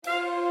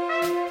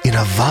in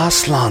a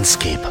vast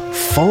landscape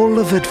full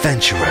of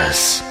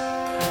adventurers.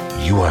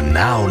 You are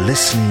now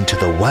listening to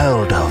the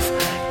world of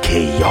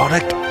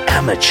Chaotic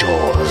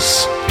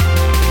Amateurs.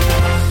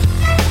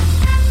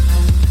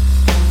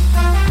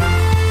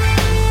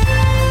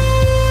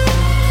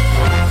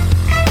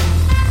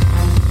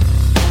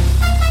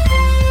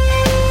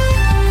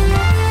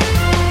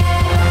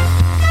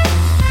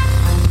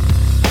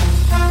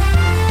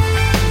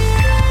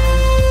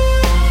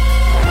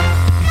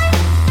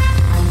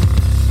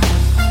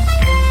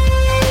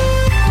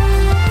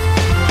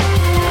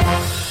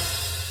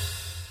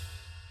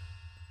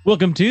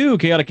 Welcome to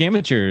Chaotic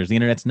Amateurs, the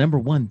internet's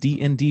 #1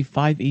 D&D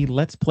 5e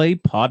Let's Play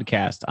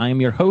podcast. I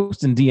am your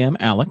host and DM,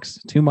 Alex.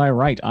 To my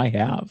right, I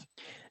have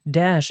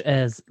Dash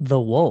as the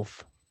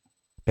Wolf.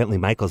 Bentley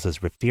Michaels as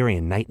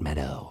Rafirian Night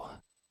Meadow.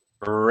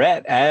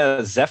 Rhett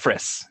as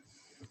Zephyrus.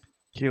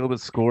 Caleb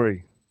is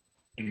Scory.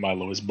 And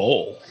Milo is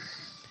Bowl.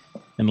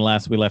 And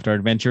last we left our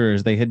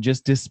adventurers, they had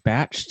just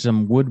dispatched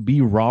some would-be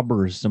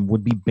robbers, some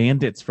would-be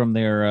bandits from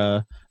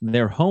their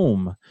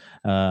home.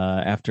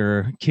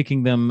 After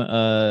kicking them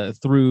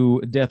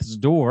through death's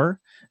door,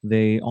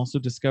 they also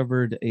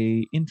discovered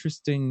a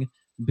interesting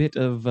bit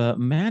of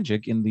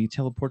magic in the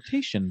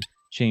teleportation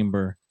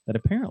chamber that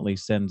apparently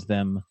sends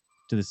them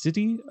to the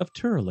city of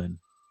Turlin.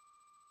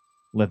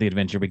 Let the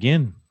adventure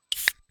begin.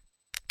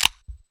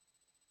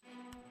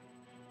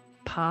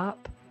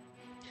 Pop.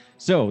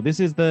 So this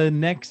is the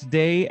next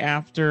day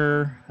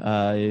after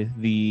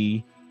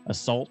the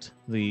assault,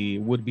 the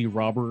would-be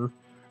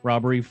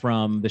robbery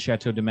from the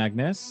Chateau de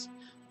Magnus.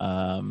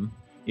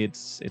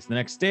 It's the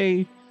next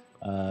day.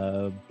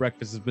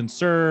 Breakfast has been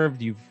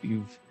served.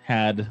 You've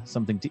had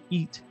something to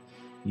eat.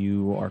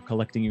 You are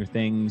collecting your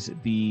things.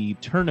 The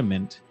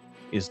tournament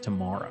is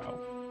tomorrow.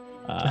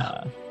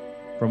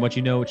 From what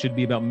you know, it should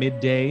be about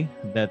midday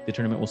that the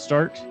tournament will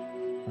start.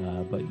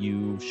 But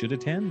you should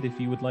attend if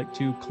you would like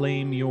to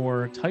claim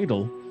your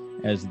title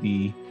as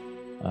the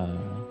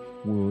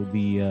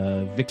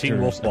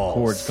victors of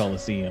Cords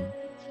Coliseum,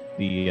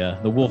 the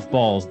Wolf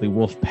Balls, the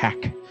Wolf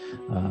Pack.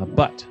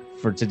 But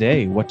for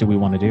today, what do we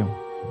want to do?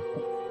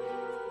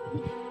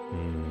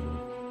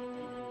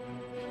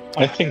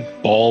 I think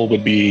Ball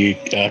would be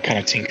kind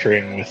of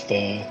tinkering with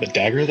the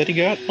dagger that he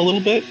got a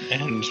little bit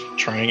and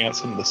trying out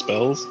some of the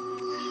spells.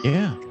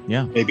 Yeah.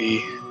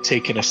 Maybe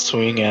taking a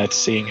swing at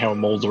seeing how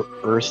mold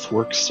earth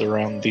works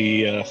around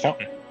the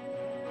fountain.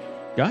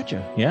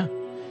 Gotcha. Yeah.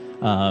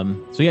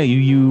 So yeah, you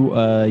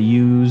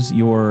use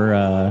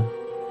your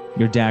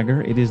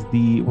dagger. It is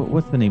the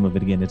what's the name of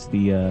it again? It's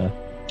the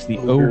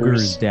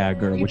ogre's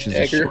dagger, which is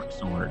a short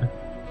sword.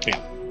 Yeah.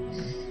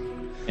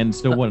 And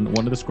so one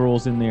of the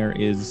scrolls in there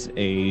is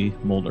a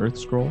mold earth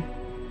scroll,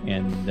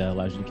 and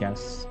allows you to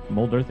cast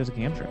mold earth as a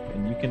cantrip,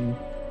 and you can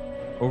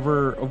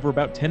over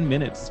about 10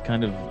 minutes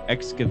kind of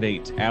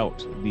excavate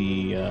out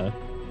the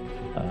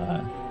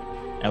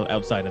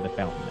outside of the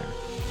fountain there.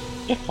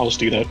 Yeah, I'll just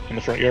do that in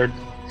the front yard.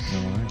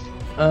 All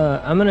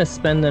right. I'm gonna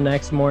spend the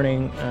next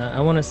morning.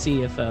 I want to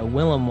see if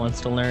Willem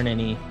wants to learn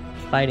any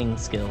fighting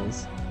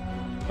skills.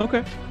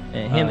 Okay.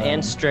 Him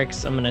and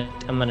Strix, I'm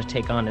gonna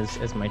take on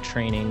as my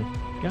training.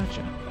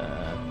 Gotcha.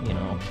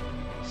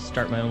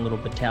 Start my own little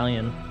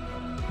battalion.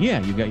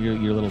 Yeah, you've got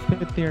your little pit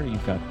there.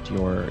 You've got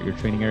your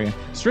training area.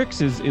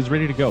 Strix is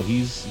ready to go.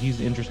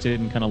 He's interested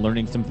in kind of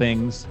learning some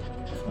things.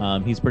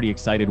 He's pretty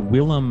excited.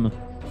 Willem,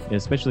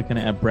 especially kind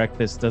of at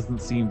breakfast,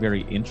 doesn't seem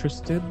very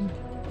interested.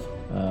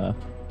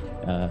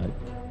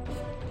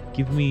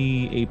 Give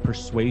me a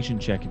persuasion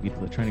check if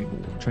you're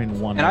trying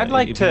one. And I'd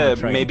like to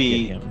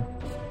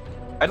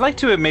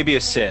maybe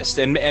assist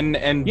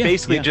and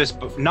basically just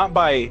not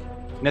by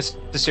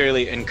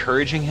necessarily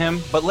encouraging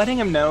him, but letting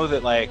him know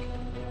that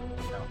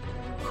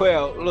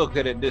Quill, look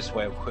at it this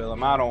way,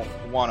 Quillum. I don't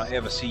want to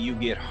ever see you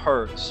get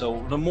hurt.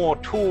 So the more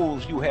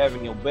tools you have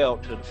in your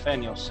belt to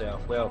defend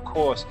yourself, well, of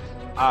course,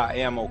 I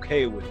am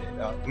okay with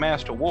it.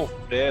 Master Wolf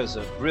there is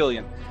a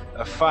brilliant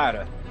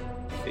fighter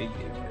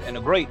and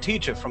a great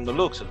teacher from the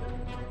looks of it.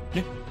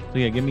 Yeah. So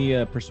yeah, give me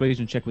a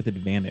persuasion check with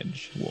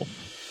advantage, Wolf.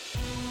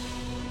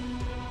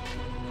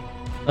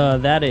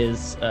 That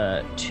is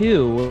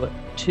 2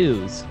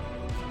 2s.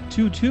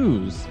 2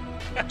 2s.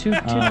 2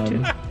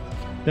 2.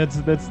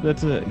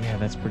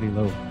 That's pretty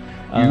low.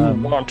 You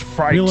want to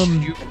fight?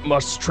 Willem... You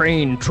must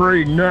train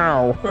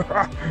now.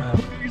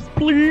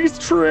 please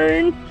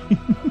train.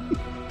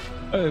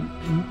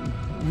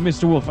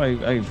 Mr. Wolf,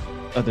 I've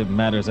other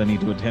matters I need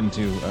to attend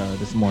to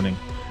this morning.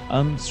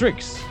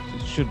 Strix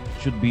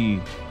should be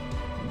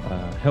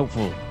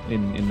helpful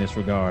in this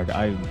regard.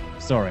 I'm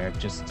sorry, I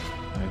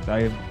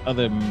have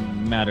other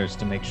matters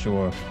to make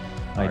sure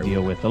I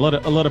deal with. A lot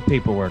of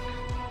paperwork,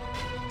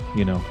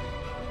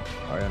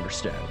 I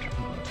understand.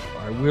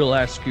 I will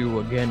ask you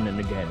again and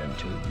again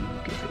until you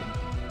give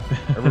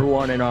in.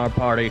 Everyone in our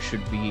party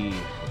should be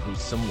at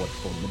least somewhat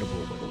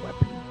formidable with a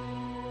weapon.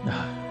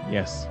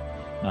 Yes.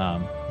 I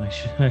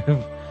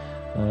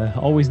have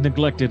always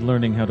neglected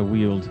learning how to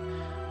wield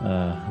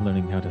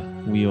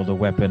a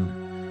weapon.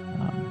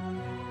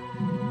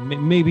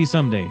 Maybe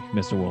someday,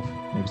 Mr. Wolf.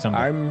 Maybe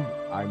someday.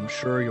 I'm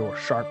sure your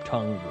sharp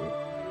tongue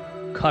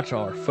will cut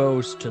our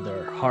foes to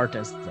their heart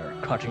as they're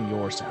cutting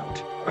yours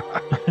out.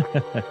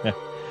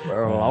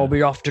 Well, I'll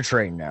be off to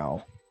train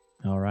now.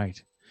 All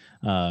right.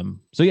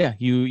 So yeah,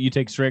 you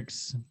take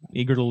Strix,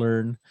 eager to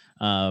learn.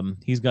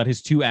 He's got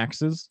his 2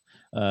 axes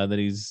that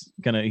he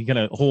kind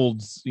of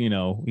holds.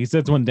 He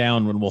sets one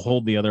down and will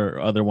hold the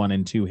other one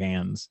in 2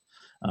 hands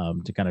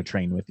to kind of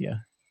train with you.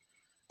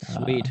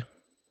 Sweet.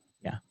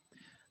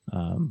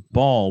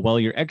 Ball, while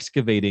you're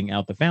excavating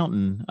out the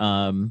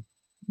fountain,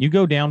 you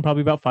go down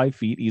probably about 5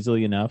 feet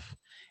easily enough,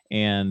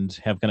 and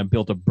have kind of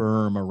built a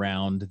berm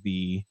around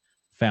the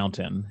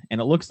fountain, and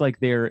it looks like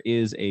there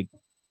is a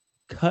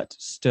cut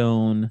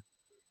stone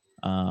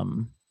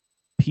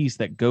piece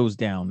that goes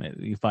down at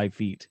 5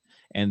 feet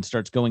and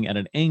starts going at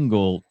an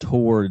angle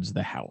towards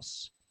the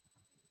house.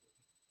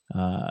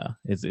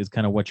 Is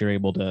kind of what you're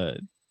able to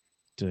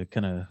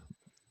kind of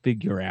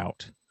figure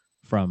out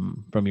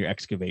from your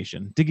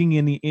excavation. Digging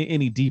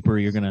any deeper,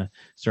 you're gonna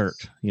start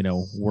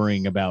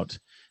worrying about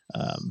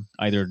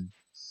either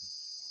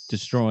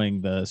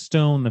destroying the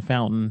stone, the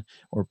fountain,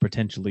 or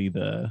potentially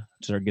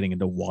start getting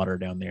into water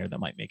down there that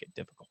might make it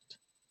difficult.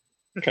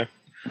 Okay.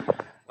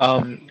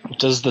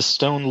 Does the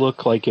stone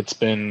look like it's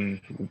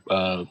been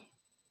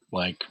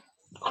like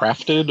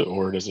crafted,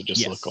 or does it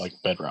just look like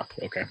bedrock?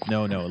 Okay.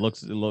 No, it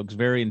looks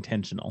very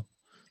intentional,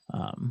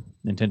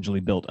 intentionally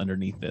built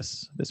underneath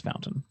this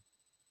fountain.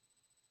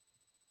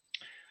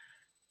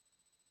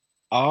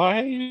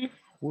 I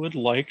would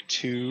like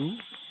to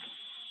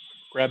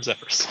grab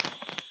Zephyrus.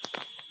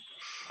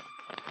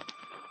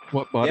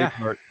 What body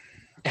part?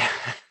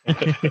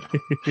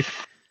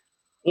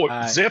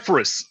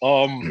 Zephyrus.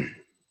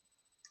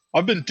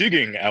 I've been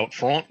digging out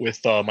front with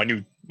my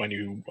new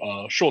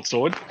short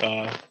sword.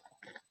 I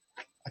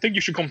think you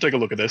should come take a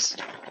look at this.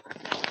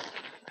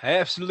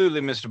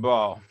 Absolutely, Mr.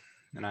 Ball.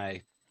 And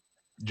I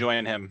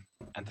join him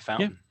at the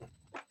fountain. Yeah.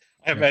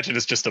 I imagine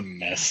it's just a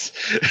mess.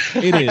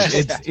 It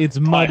is. It's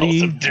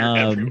muddy.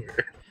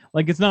 Everywhere.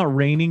 Like it's not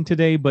raining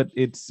today, but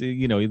it's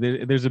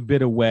there's a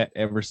bit of wet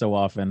ever so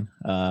often.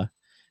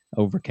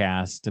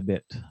 Overcast, a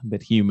bit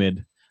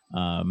humid.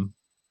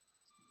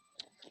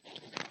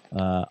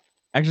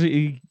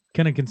 Actually,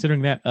 kind of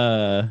considering that,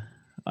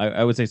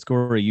 I would say,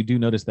 Scory, you do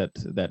notice that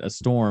a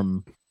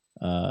storm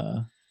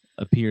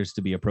appears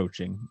to be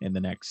approaching in the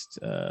next,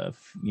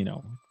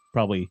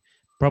 probably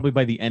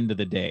by the end of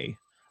the day.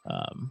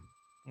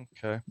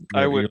 Okay.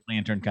 Your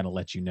lantern kind of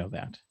lets you know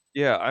that.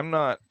 Yeah, I'm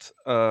not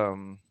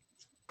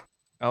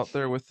out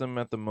there with them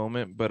at the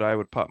moment, but I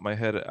would pop my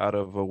head out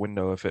of a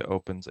window if it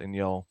opens and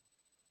yell,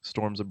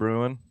 "Storms a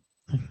brewing!"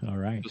 All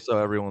right. Just so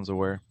everyone's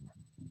aware.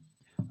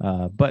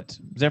 But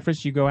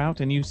Zephyrus, you go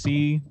out and you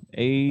see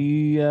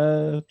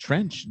a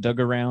trench dug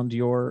around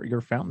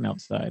your fountain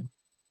outside,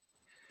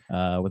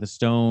 with a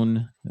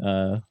stone,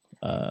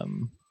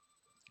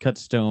 cut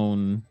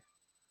stone,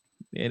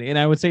 and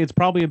I would say it's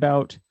probably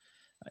about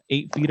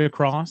 8 feet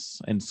across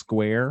and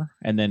square,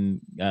 and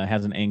then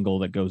has an angle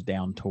that goes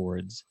down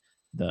towards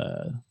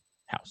the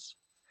house.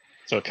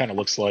 So it kind of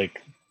looks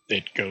like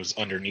it goes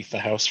underneath the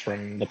house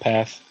from the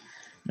path.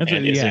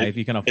 If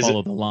you kind of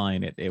follow the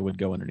line, it would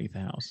go underneath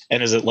the house.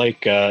 And is it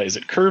like, is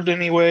it curved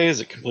anyway? Is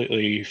it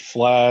completely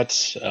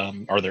flat?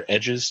 Are there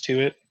edges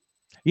to it?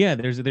 Yeah,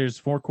 there's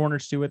 4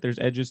 corners to it. There's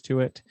edges to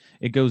it.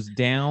 It goes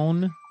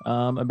down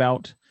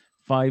about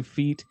 5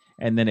 feet,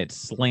 and then it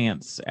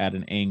slants at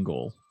an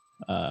angle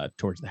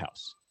towards the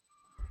house.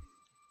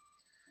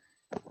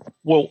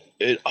 Well,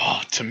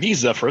 to me,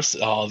 Zephyrus,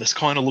 this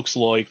kind of looks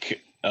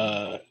like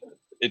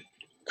it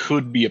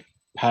could be a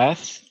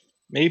path,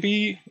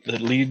 maybe,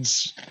 that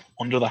leads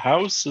under the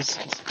house, is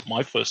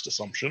my first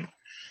assumption.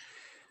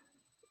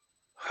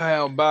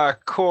 Well, by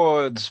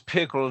cords,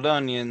 pickled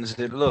onions,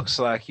 it looks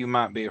like you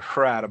might be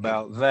right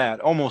about that.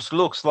 Almost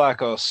looks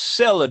like a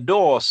cellar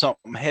door or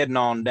something heading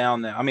on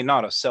down there. I mean,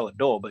 not a cellar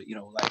door, but,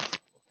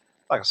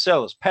 like a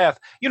cellar's path.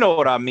 You know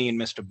what I mean,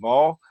 Mr.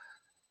 Ball.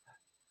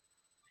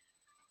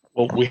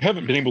 Well, we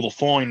haven't been able to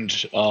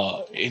find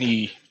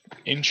any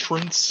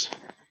entrance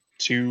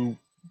to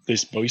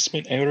this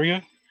basement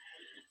area.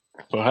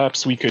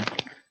 Perhaps we could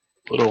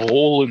put a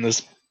hole in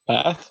this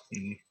path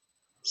and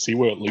see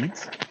where it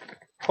leads.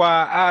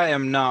 Why, I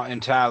am not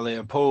entirely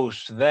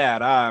opposed to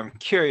that. I'm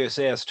curious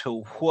as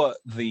to what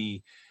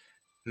the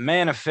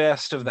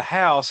manifest of the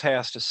house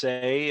has to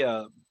say.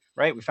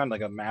 Right? We found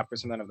like a map or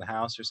something of the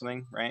house or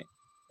something, right?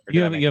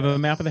 You have a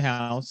map of the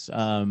house.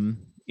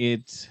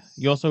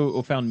 You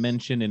also found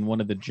mention in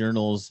one of the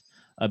journals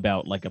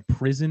about like a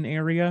prison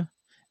area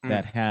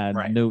that had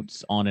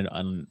notes on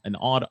an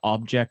odd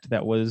object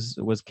that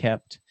was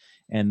kept,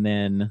 and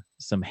then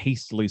some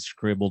hastily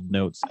scribbled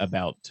notes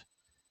about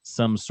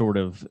some sort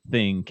of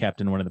thing kept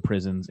in one of the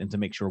prisons, and to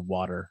make sure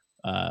water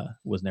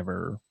was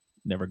never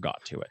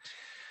got to it.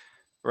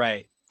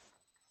 Right.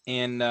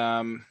 And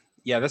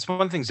that's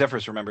one thing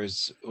Zephyrus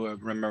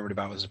remembered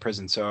about was the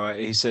prison. So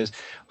he says,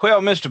 well,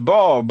 Mr.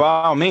 Ball,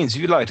 by all means,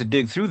 if you'd like to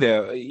dig through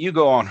there, you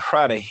go on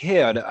right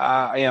ahead.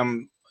 I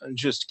am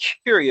just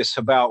curious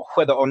about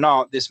whether or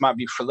not this might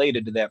be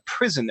related to that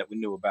prison that we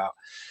knew about.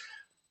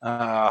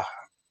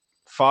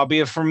 Far be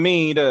it from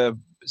me to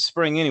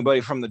spring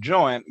anybody from the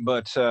joint,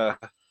 but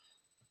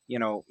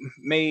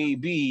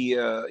maybe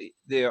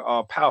there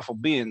are powerful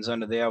beings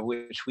under there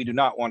which we do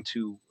not want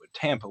to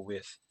tamper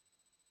with.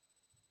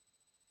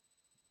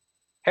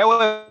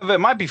 However, it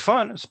might be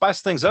fun,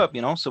 spice things up,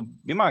 so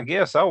be my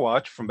guest. I'll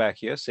watch from back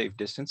here, safe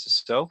distance or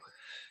so.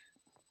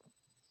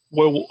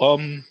 Well,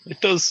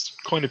 it does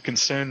kind of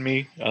concern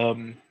me,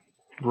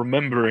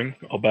 remembering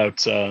about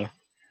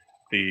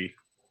the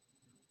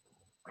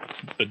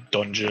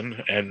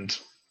dungeon and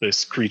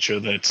this creature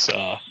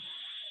that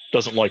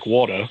doesn't like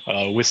water.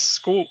 With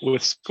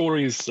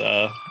Scory's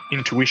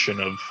intuition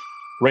of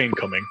rain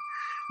coming,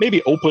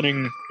 maybe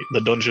opening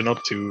the dungeon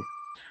up to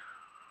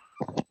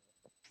a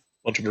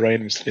bunch of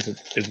rain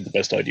isn't the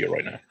best idea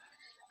right now.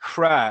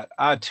 Right.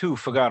 I too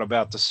forgot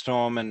about the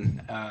storm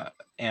and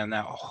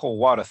that whole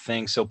water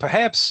thing. So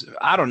perhaps,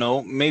 I don't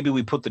know, maybe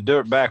we put the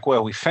dirt back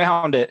where we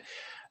found it,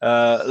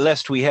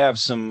 lest we have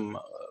some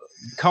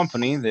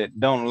company that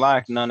don't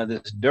like none of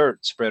this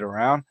dirt spread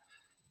around.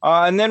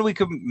 And then we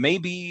could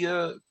maybe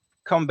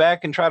come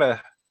back and try to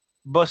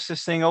bust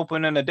this thing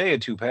open in a day or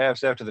two,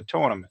 perhaps after the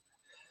tournament.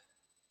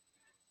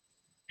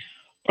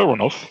 Fair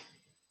enough.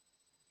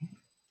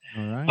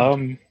 All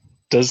right.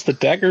 Does the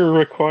dagger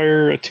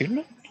require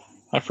attunement?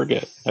 I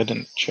forget. I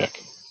didn't check.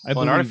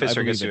 An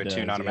artificer gets to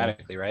attune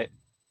automatically, right?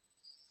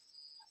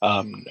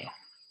 No.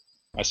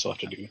 I still have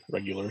to do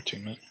regular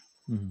attunement.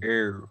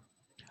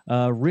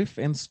 Mm-hmm. Riff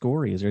and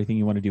Scory, is there anything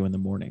you want to do in the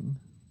morning?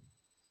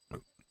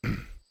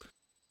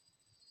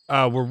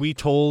 Were we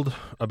told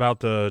about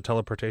the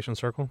teleportation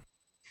circle?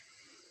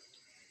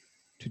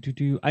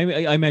 I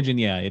imagine,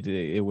 yeah.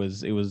 It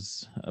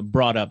was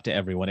brought up to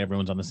everyone.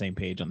 Everyone's on the same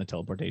page on the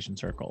teleportation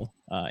circle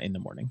in the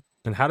morning.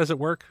 And how does it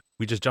work?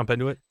 We just jump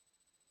into it?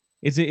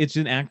 It's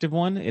an active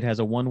one. It has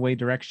a one-way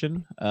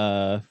direction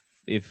for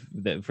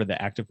the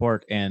active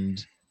part,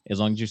 and as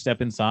long as you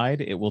step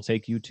inside, it will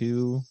take you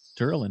to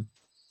Turlin.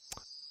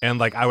 And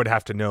like I would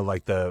have to know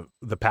like the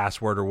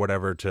password or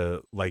whatever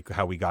to like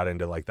how we got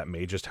into like that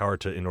mage's tower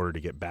in order to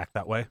get back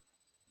that way.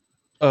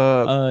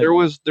 There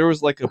was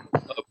like a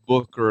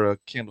book or a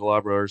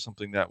candelabra or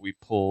something that we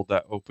pulled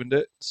that opened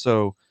it.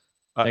 So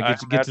that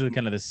gets to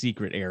kind of the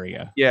secret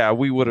area. Yeah,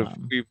 we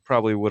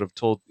probably would have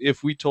told,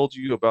 if we told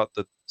you about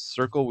the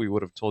circle, we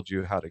would have told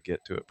you how to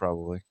get to it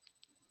probably.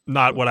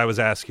 Not what I was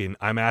asking.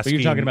 I'm asking.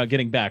 But you're talking about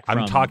getting back.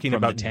 I'm talking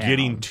about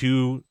getting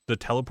to the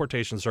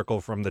teleportation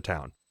circle from the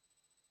town.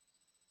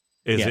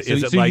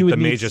 Is it like the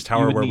mage's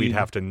tower where we'd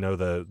have to know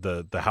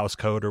the house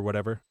code or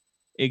whatever?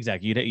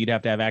 Exactly. You'd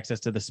have to have access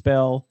to the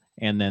spell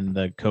and then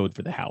the code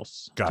for the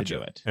house to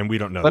do it. And we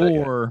don't know that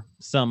yet. Or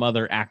some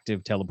other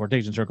active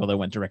teleportation circle that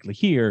went directly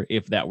here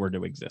if that were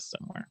to exist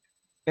somewhere.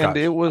 And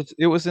it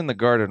was in the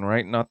garden,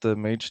 right? Not the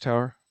mage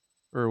tower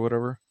or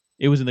whatever.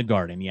 It was in the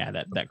garden, yeah,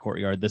 that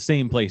courtyard, the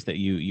same place that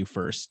you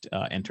first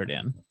entered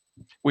in.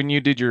 When you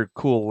did your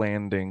cool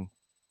landing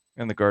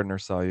and the gardener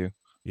saw you.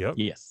 Yep.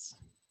 Yes.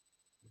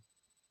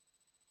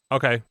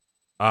 Okay.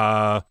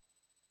 I'll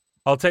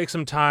take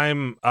some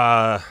time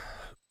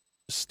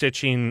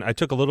stitching. I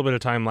took a little bit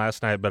of time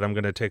last night, but I'm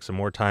going to take some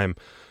more time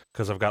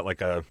because I've got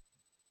like a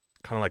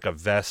kind of like a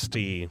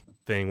vesty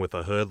thing with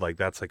a hood. Like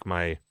that's like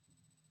my,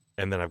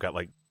 and then I've got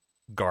like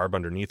garb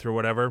underneath or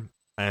whatever.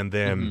 And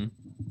then,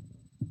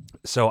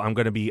 so I'm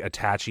going to be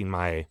attaching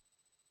my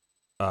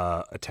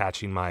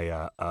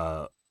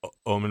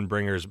Omen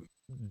Bringer's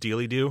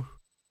dealy do.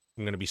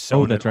 I'm going to be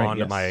sewing it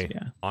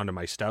onto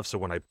my stuff. So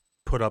when I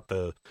put up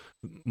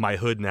my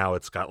hood now,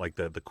 it's got like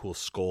the cool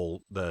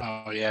skull,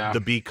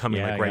 the beak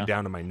coming right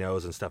down to my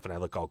nose and stuff, and I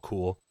look all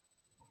cool.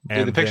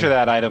 Dude, the picture of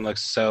that item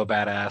looks so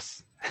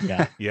badass.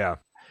 Yeah. Yeah.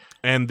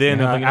 And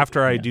then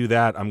after I do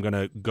that, I'm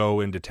gonna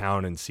go into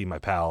town and see my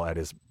pal at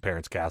his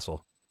parents'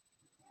 castle.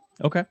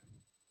 Okay.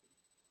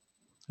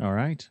 All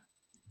right.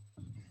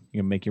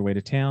 You gonna make your way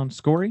to town.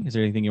 Scory, is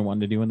there anything you're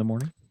wanting to do in the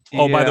morning?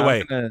 Oh, by the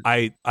way,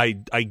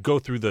 I go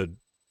through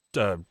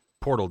the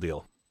portal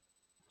deal.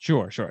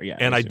 Sure, yeah.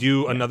 And I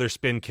do another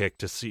spin kick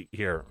to see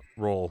here.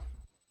 Roll.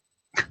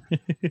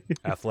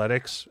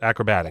 Acrobatics.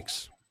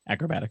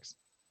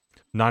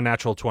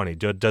 Non-natural 20.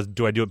 Do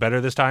I do it better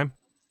this time?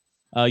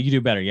 You do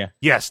better, yeah.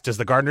 Yes. Does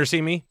the gardener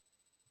see me?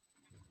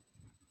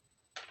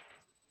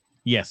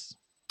 Yes.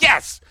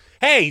 Yes.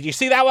 Hey, do you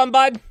see that one,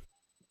 bud?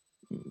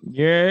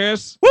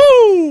 Yes.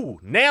 Woo!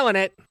 Nailing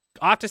it.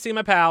 Off to see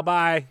my pal.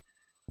 Bye.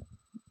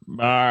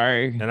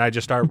 Bye. And I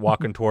just start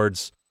walking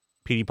towards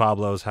Petey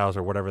Pablo's house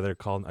or whatever they're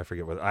called.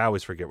 I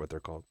always forget what they're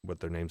called,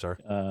 what their names are.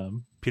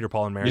 Peter,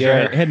 Paul, and Mary.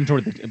 Yeah, heading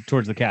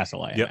towards the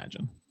castle, I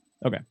imagine.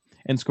 Okay.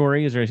 And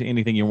Scory, is there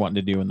anything you're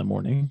wanting to do in the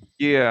morning?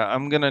 Yeah,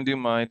 I'm gonna do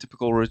my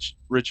typical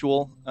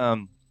ritual.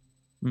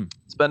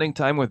 Spending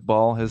time with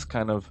Ball has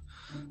kind of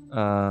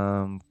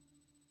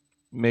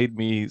made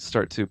me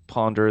start to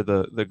ponder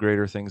the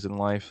greater things in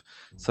life,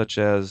 such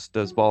as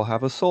does Ball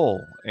have a soul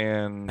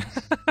and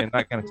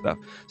that kind of stuff.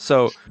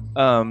 So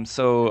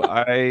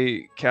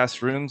I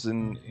cast runes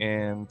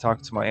and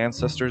talk to my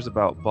ancestors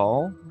about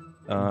Ball,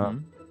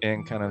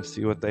 and kind of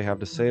see what they have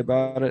to say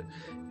about it.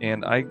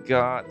 And I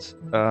got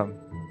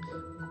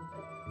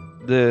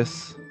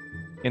this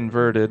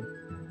inverted,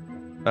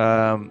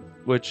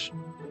 which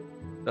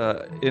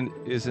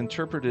is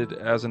interpreted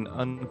as an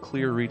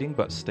unclear reading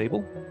but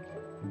stable,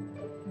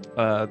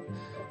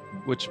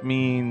 which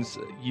means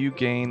you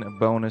gain a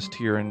bonus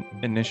to your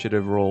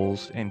initiative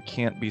rolls and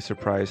can't be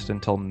surprised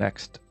until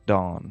next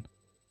dawn.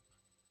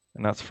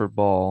 And that's for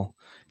Ball.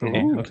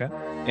 Okay.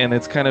 And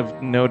it's kind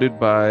of noted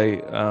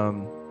by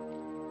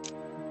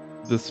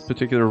this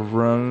particular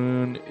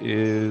rune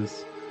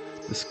is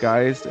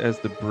disguised as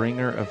the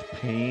bringer of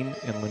pain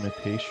and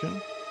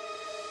limitation.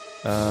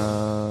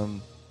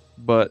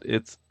 But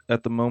it's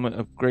at the moment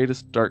of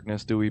greatest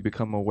darkness do we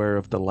become aware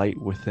of the light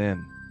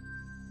within.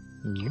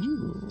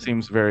 Ooh.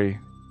 Seems very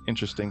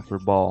interesting for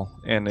Ball,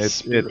 and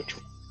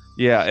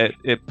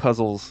it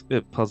puzzles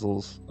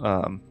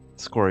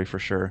Scory for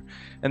sure.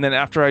 And then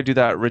after I do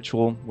that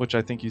ritual, which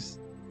I think you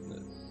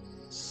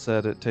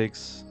said it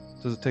takes,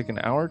 does it take an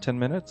hour, 10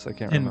 minutes? I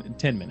can't remember.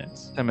 10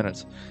 minutes. 10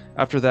 minutes.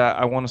 After that,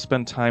 I want to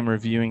spend time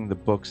reviewing the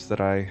books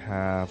that I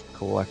have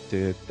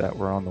collected that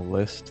were on the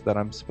list that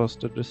I'm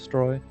supposed to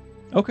destroy.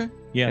 Okay.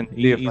 Yeah,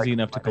 easy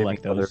enough to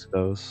collect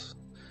those.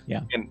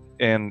 Yeah.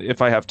 And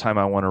if I have time,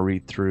 I want to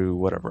read through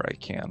whatever I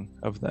can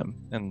of them.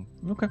 And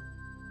okay.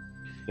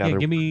 Yeah,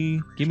 give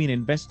me an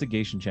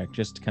investigation check,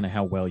 just kind of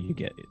how well you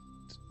get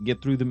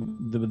through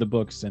the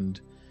books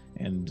and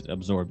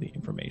absorb the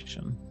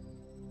information.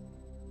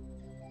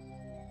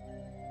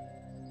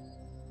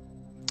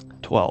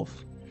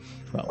 12.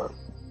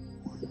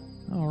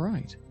 All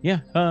right. Yeah.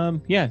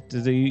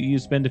 You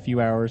spend a few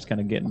hours kind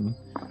of getting.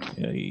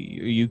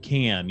 You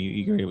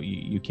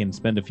can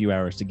spend a few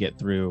hours to get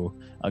through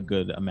a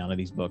good amount of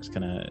these books,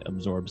 kind of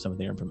absorb some of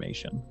the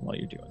information while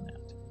you're doing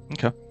that.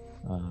 Okay.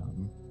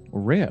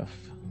 Riff,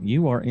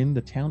 you are in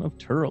the town of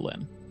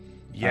Turlin.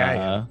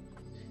 Yeah.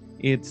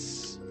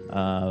 It's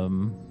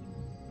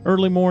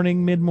early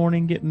morning,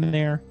 mid-morning, getting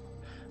there.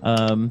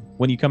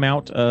 When you come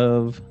out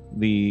of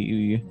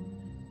the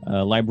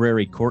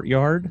library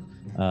courtyard,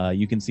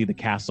 you can see the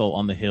castle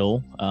on the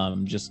hill,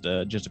 just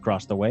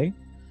across the way.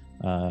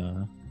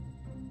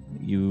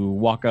 You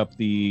walk up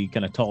the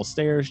kind of tall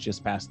stairs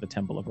just past the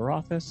Temple of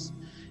Arathis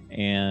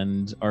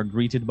and are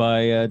greeted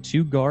by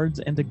 2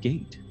 guards and a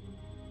gate.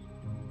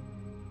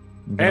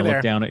 Hey there.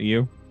 Look down at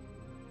you.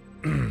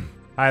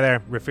 Hi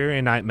there,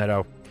 Rafirian Night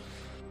Meadow,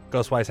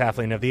 Ghostwise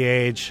Halfling of the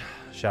Age,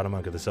 Shadow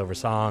Monk of the Silver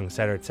Song,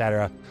 etc.,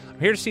 etc. I'm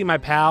here to see my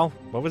pal.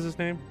 What was his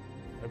name?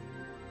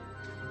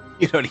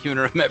 You don't even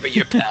remember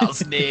your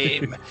pal's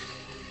name.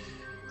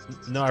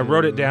 No, I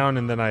wrote it down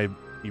and then I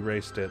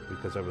erased it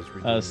because I was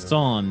reading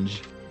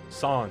Sanj.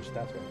 Sanj,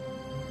 that's right.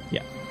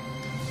 Yeah.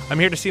 I'm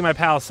here to see my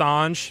pal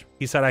Sanj.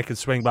 He said I could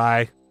swing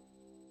by.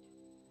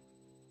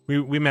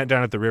 We met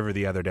down at the river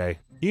the other day.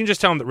 You can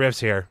just tell him that Riff's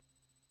here.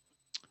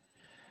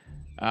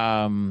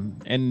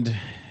 And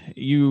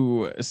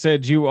you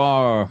said you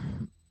are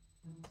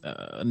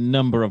a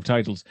number of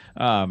titles.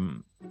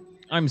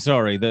 I'm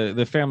sorry,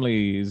 the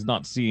family is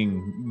not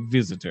seeing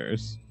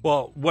visitors.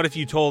 Well, what if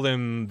you told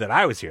him that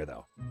I was here,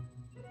 though?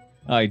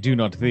 I do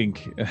not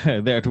think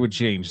that would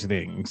change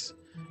things,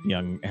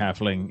 young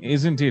halfling.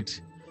 Isn't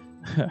it?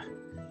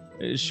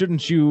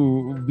 Shouldn't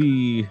you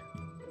be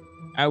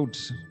out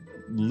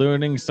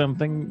learning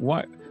something?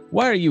 Why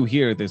are you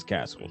here at this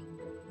castle?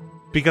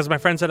 Because my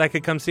friend said I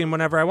could come see him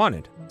whenever I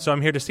wanted. So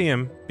I'm here to see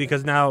him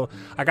because now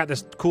I got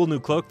this cool new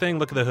cloak thing.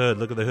 Look at the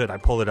hood. I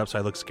pull it up so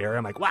I look scary.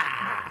 I'm like, wah!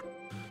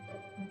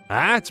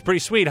 Ah, it's pretty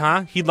sweet,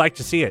 huh? He'd like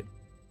to see it.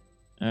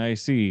 I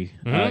see.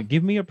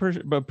 Give me a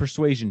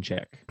persuasion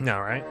check.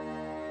 All right.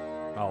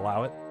 I'll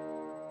allow it.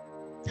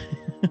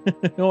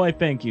 Oh, I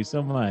thank you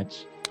so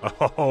much.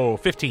 Oh,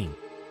 15.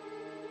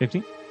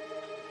 15?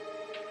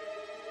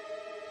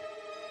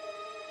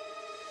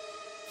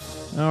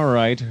 All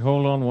right.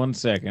 Hold on one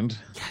second.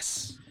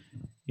 Yes.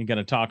 You're going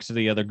to talk to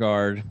the other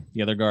guard.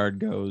 The other guard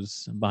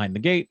goes behind the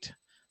gate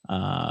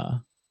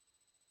and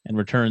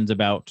returns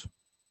about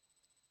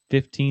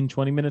 15,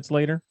 20 minutes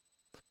later.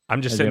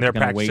 I'm just sitting there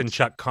practicing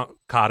Chuck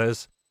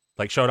katas,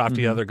 like showed off to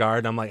the other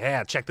guard. I'm like,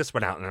 hey, check this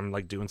one out. And I'm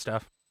like doing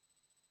stuff.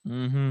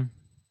 Mm-hmm.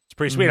 It's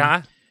pretty sweet,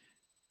 huh?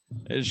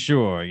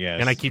 Sure, yes.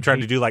 And I keep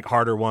trying to do like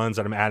harder ones,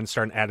 and I'm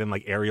starting adding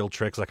like aerial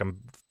tricks, like I'm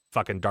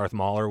fucking Darth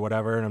Maul or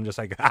whatever. And I'm just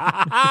like,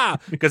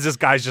 because this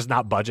guy's just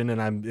not budging,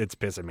 and it's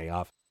pissing me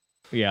off.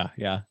 Yeah.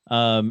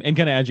 And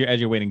kind of as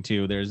you're waiting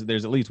too, there's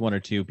at least 1 or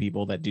 2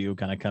 people that do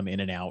kind of come in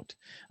and out.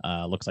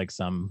 Looks like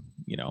some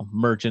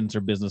merchants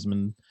or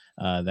businessmen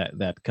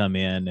that come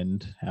in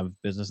and have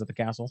business at the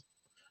castle.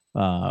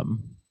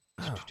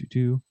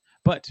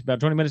 But about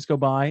 20 minutes go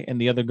by, and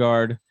the other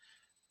guard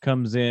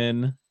comes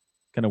in,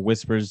 kind of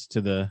whispers to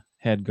the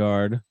head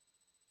guard.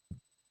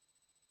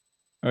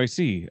 Oh, I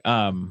see.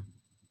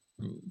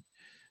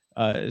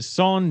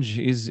 Sanj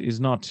is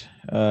not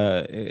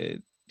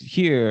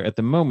here at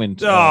the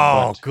moment.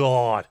 Oh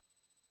God!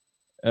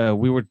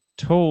 We were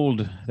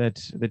told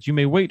that you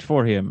may wait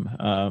for him.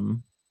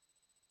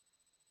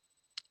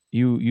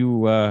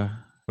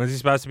 When's he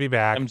supposed to be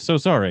back? I'm so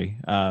sorry.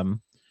 No,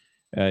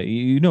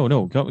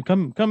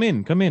 come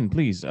in,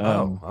 please.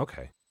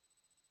 Okay.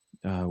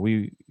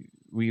 We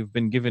have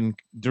been given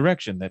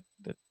direction that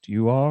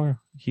you are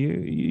here.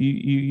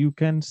 You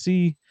can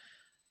see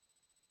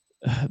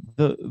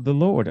the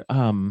Lord.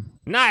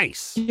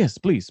 Nice. Yes,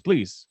 please.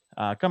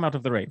 Come out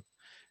of the rain,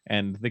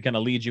 and they kind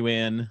of lead you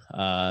in.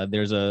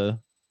 There's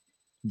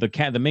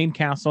the main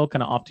castle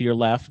kind of off to your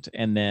left,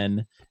 and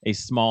then a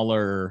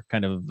smaller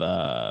kind of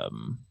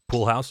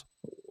pool house,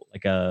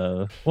 like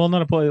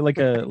not a pool, like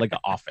a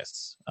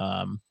office.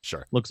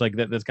 Sure. Looks like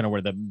that's kind of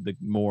where the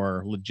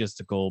more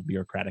logistical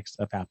bureaucratic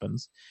stuff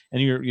happens,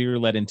 and you're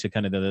led into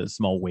kind of the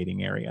small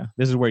waiting area.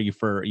 This is where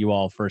you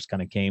all first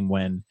kind of came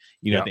when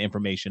you got the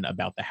information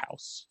about the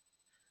house.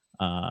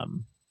 All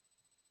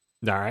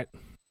right.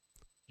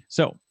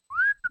 So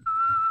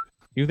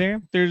you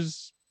there?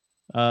 There's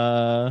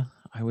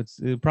I would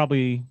say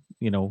probably,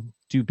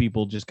 two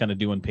people just kind of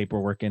doing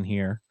paperwork in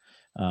here.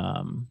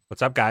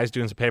 What's up, guys?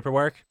 Doing some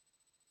paperwork?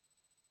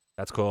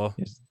 That's cool.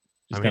 Just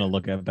kind of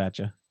look up at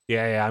you.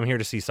 Yeah. I'm here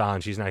to see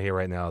Sanj. She's not here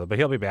right now, but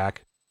he'll be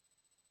back.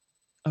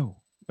 Oh,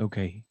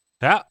 okay.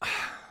 Yeah.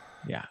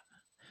 Yeah.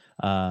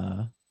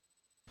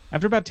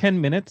 After about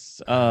 10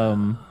 minutes,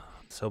 so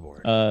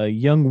bored. A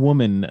young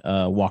woman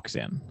walks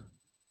in.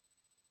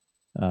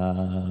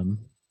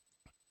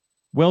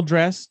 Well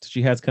dressed.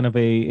 She has kind of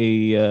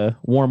a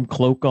warm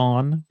cloak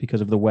on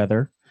because of the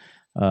weather.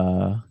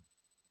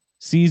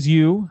 Sees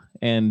you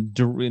and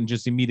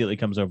just immediately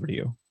comes over to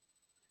you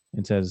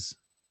and says,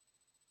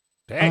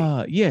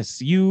 "Hey,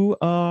 yes, you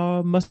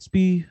must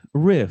be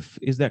Riff.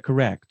 Is that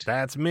correct?"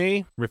 That's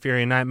me,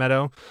 Rifurian Night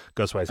Meadow,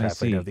 Ghostwise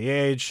Halfling see. of the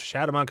Age,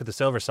 Shadow Monk of the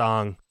Silver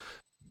Song,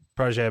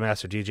 Protege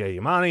Master DJ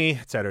Yamani,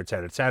 etc.,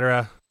 etc.,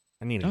 etc.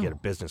 I need to get a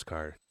business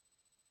card.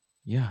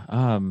 Yeah.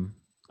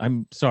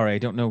 I'm sorry, I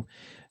don't know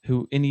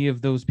who any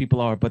of those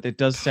people are, but it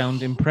does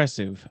sound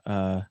impressive.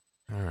 All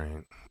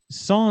right.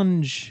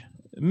 Sanj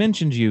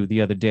mentioned you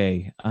the other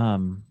day.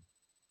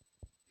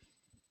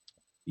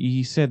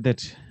 He said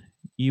that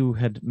you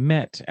had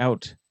met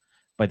out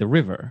by the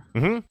river.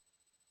 Mm-hmm.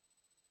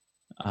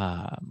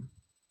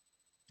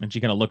 And she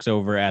kind of looks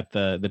over at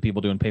the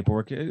people doing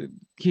paperwork.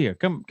 Here,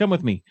 come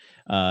with me,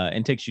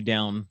 and takes you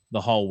down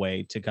the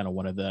hallway to kind of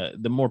one of the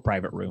more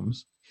private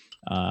rooms.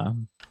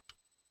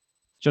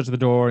 Shuts the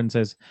door and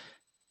says,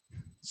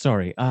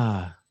 "Sorry,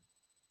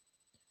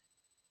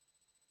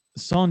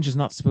 Sanj is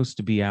not supposed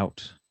to be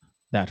out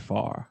that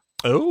far.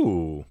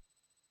 Oh.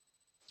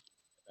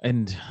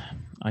 And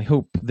I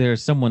hope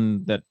there's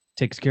someone that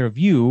takes care of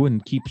you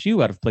and keeps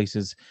you out of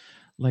places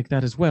like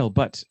that as well.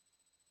 But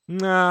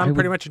I'm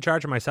pretty much in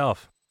charge of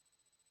myself.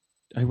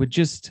 I would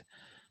just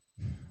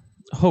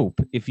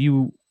hope, if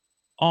you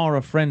are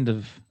a friend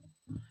of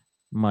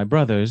my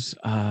brother's,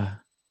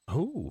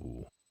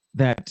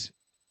 that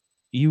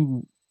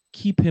you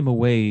keep him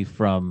away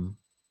from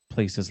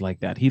places like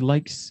that.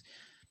 He's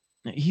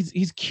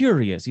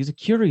curious. He's a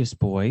curious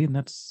boy, and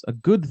that's a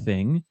good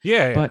thing.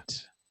 Yeah.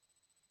 But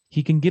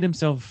he can get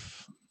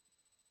himself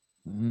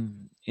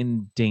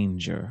in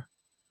danger.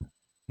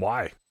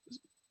 Why?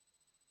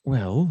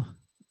 Well,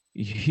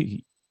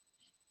 you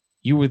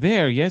were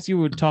there, yes? You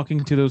were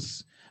talking to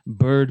those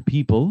bird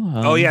people.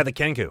 The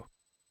Kenku.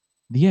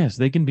 Yes,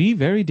 they can be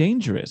very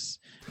dangerous.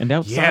 And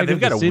outside, yeah, they've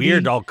got a city,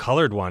 weird, all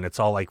colored one. It's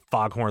all like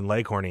Foghorn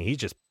Leghorny. He's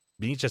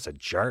just a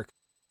jerk.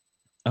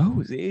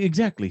 Oh,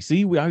 exactly.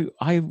 See,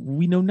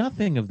 we know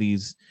nothing of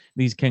these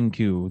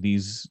Kenku,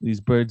 these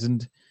birds,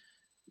 and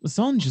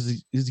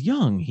Sanj is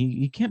young.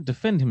 He can't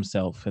defend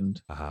himself,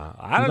 and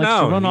I don't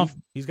know. To run off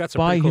he's got some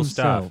by pretty cool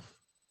himself. stuff.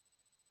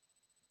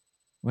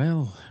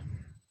 Well,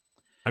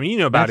 I mean, you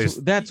know about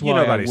that's you why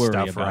know about I his worry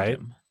stuff, about right?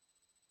 him.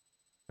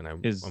 And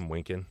I'm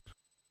winking.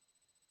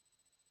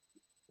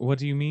 What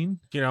do you mean?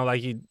 You know,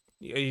 like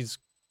he's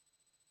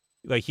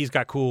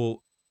got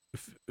cool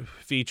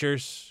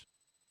features.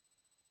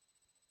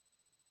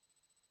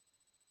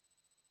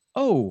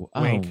 Oh,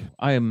 Wink.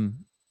 I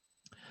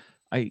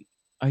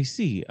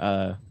see.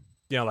 You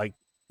know, like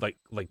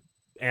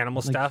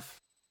animal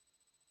stuff.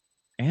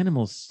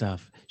 Animal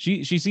stuff.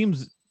 She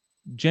seems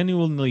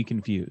genuinely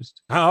confused.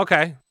 Oh,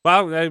 okay.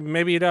 Well,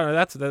 maybe you don't.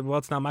 Well,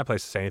 it's not my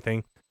place to say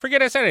anything.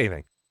 Forget I said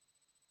anything.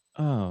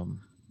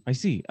 I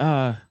see.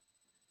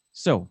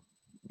 So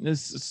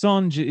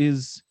Sanj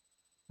is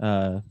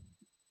out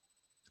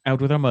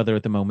with our mother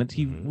at the moment.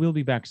 He will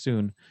be back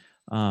soon.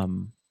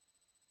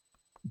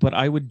 But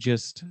I would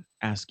just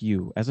ask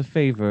you, as a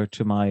favor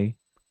to my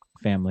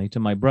family,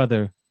 to my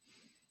brother,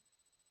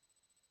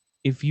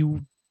 if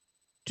you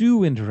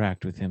do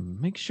interact with him,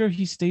 make sure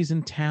he stays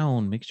in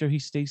town. Make sure he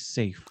stays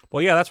safe.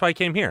 Well, yeah, that's why I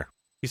came here.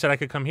 He said I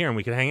could come here and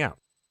we could hang out.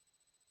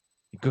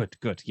 Good.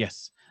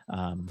 Yes.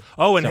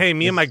 Oh, and So hey,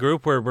 me and this- my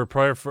group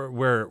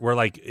we're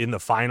like in the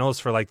finals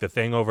for like the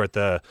thing over at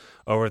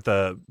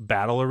the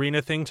battle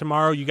arena thing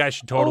tomorrow. You guys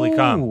should totally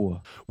come.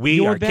 Oh, We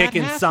you're are that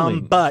kicking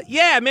some halfling. butt.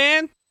 Yeah,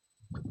 man.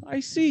 I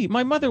see.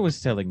 My mother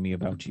was telling me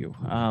about you.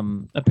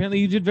 Apparently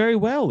you did very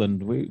well,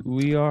 and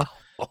we are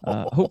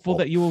hopeful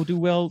that you will do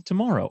well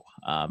tomorrow.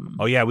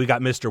 Oh yeah, we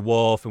got Mr.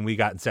 Wolf, and we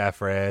got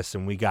Zephyrus,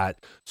 and we got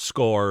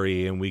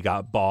Scory, and we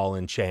got Ball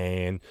and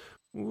Chain.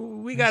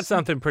 We got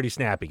something pretty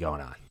snappy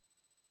going on.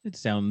 It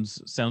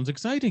sounds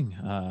exciting.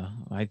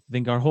 I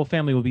think our whole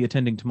family will be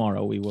attending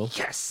tomorrow. We will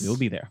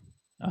be there.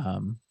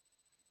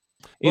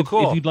 If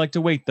cool. you'd like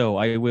to wait, though,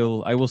 I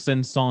will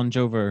send Sanj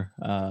over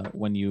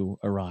when you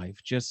arrive.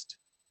 Just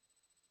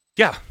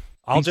Yeah,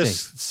 I'll Be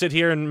just sit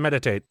here and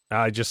meditate.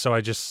 I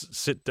just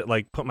sit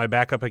like put my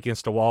back up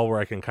against a wall where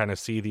I can kind of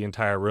see the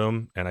entire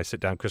room, and I sit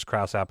down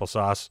crisscross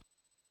applesauce,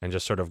 and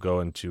just sort of go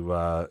into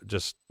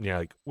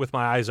like with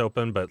my eyes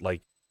open, but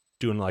like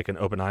doing like an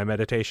open eye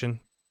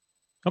meditation.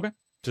 Okay.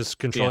 Just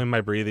controlling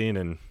my breathing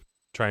and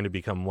trying to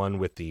become one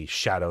with the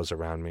shadows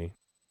around me.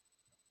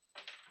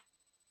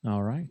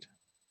 All right.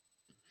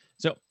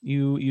 So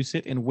you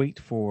sit and wait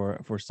for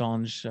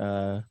Sanj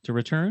to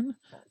return.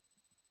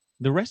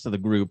 The rest of the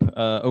group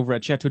over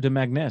at Chateau de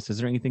Magnès, is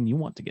there anything you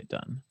want to get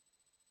done?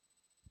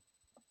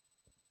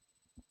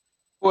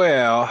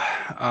 Well,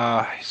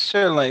 it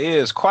certainly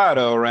is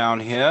quieter around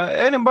here.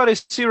 Anybody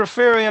see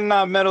Rafarian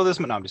not metal this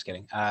month? No, I'm just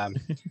kidding.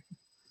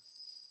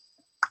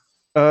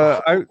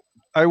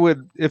 I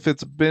would, if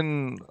it's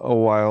been a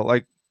while,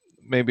 like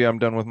maybe I'm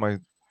done with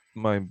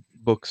my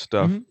book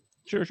stuff. Mhm.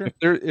 Sure.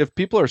 If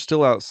people are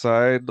still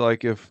outside,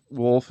 like if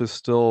Wolf is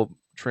still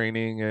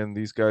training and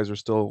these guys are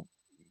still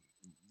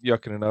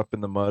yucking it up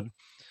in the mud,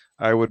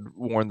 I would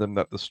warn them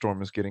that the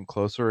storm is getting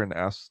closer and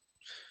ask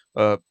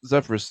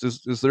Zephyrus,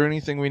 is there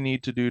anything we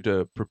need to do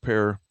to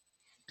prepare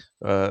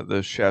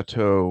the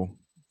chateau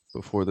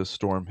before the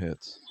storm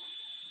hits?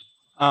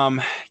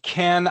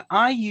 Can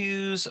I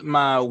use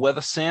my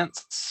weather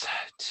sense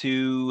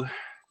to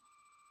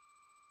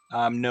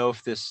know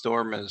if this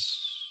storm is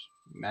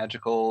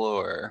magical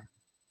or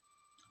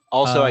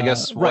also I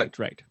guess right.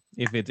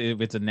 If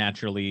it's a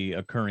naturally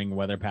occurring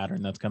weather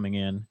pattern that's coming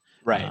in.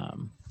 Right.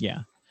 Yeah.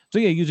 So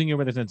yeah, using your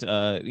weather sense,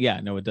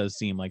 it does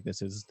seem like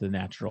this is the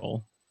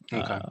natural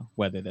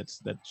weather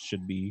that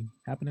should be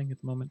happening at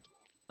the moment.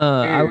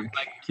 I would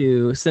like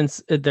to,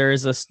 since there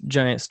is a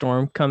giant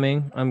storm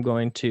coming, I'm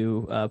going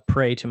to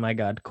pray to my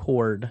god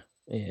Cord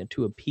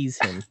to appease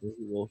him. So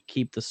he will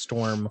keep the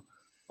storm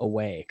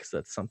away, because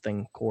that's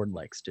something Cord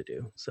likes to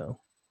do. So,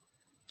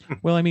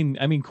 well, I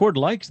mean, Cord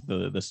likes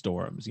the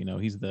storms. You know,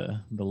 he's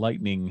the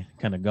lightning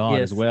kind of god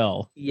as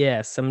well.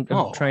 Yes, I'm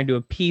trying to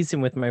appease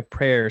him with my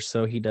prayers,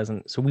 so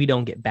we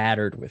don't get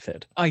battered with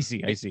it. I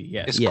see.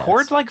 Yes. Is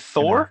Cord like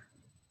Thor?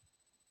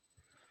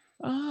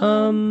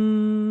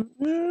 Not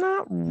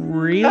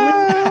really.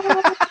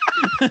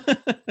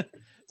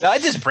 Did I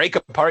just break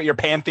apart your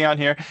pantheon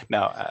here?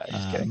 No,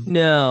 just kidding.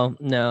 No.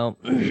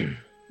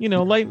 You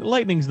know,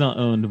 lightning's not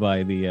owned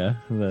by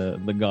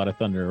the god of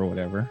thunder or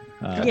whatever.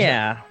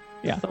 Yeah.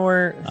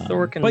 Thor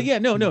can. But yeah,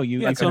 no.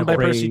 You It's kind owned of by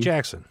pray. Percy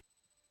Jackson.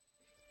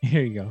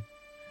 Here you go.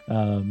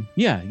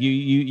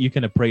 You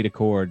kind of pray to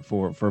Cord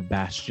for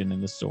Bastion in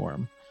the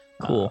storm.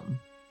 Cool.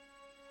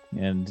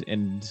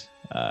 And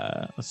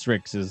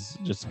Strix is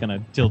just kind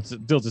of tilts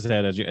his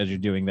head as you're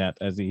doing that,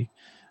 as he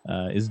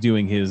is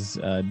doing his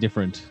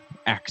different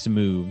axe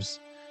moves.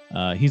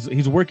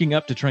 He's working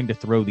up to trying to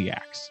throw the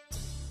axe.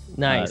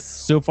 Nice.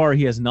 So far,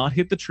 he has not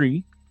hit the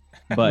tree,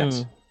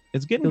 but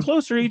it's getting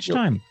closer each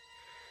time.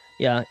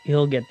 Yeah,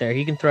 he'll get there.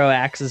 He can throw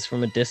axes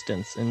from a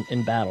distance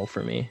in battle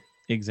for me.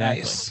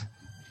 Exactly. Nice.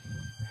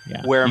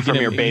 Yeah. Wear him You from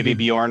can- your baby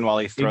Bjorn while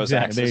he throws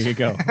axes. There you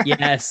go.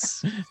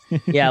 Yes.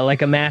 Yeah,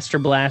 like a Master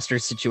Blaster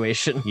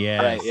situation.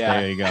 Yes, Right,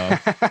 yeah. There you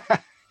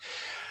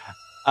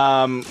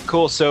go.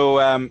 Cool.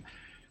 So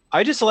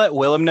I just let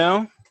Willem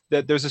know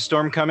that there's a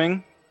storm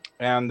coming,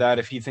 and that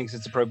if he thinks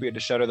it's appropriate to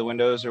shutter the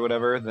windows or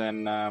whatever,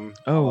 then I'll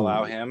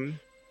allow him.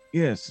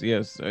 Yes.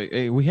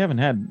 We haven't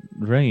had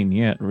rain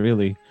yet,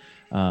 really.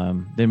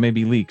 There may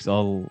be leaks.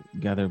 I'll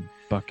gather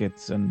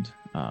buckets and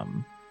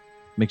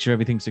make sure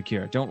everything's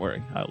secure. Don't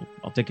worry.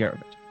 I'll take care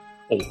of it.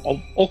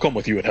 I'll come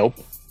with you and help,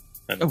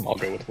 and I'll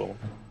go with Willem.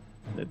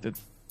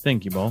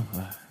 Thank you, Ball.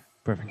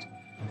 Perfect.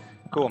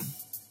 Cool.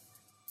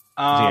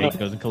 So he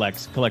goes and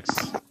collects,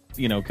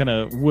 kind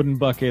of wooden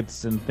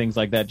buckets and things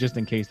like that, just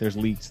in case there's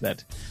leaks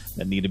that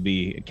need to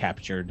be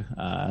captured,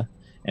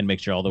 and make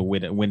sure all the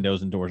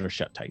windows and doors are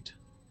shut tight.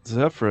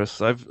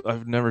 Zephyrus,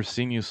 I've never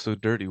seen you so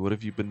dirty. What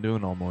have you been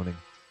doing all morning?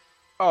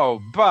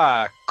 Oh,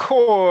 by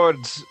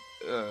Cord's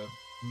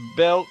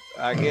belt,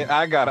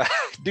 I gotta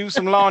do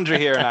some laundry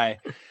here, and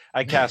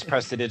I cast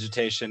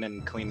prestidigitation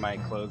and clean my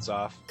clothes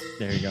off.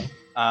 There you go.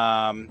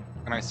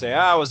 And I say,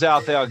 I was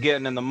out there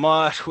getting in the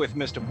mud with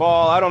Mr.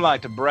 Ball. I don't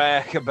like to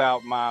brag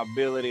about my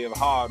ability of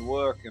hard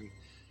work and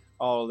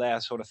all of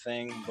that sort of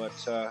thing,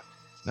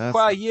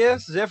 but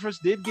yes, Zephyrus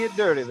did get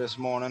dirty this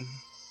morning.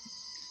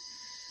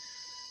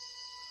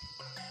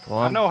 Well,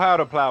 I know how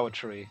to plow a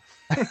tree.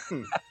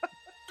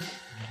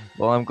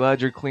 Well, I'm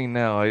glad you're clean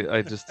now.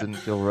 I just didn't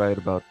feel right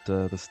about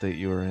the state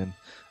you were in.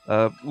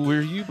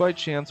 Were you by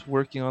chance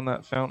working on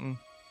that fountain?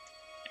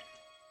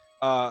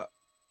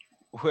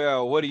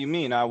 Well, what do you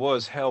mean? I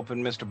was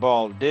helping Mr.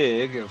 Ball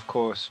dig. Of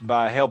course,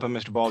 by helping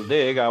Mr. Ball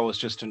dig, I was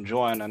just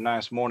enjoying a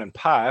nice morning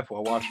pipe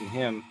while watching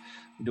him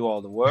do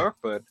all the work.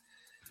 But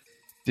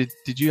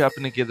Did you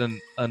happen to get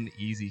an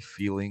uneasy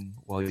feeling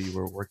while you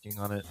were working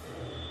on it?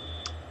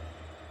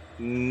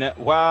 no,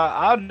 well,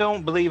 I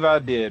don't believe I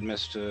did,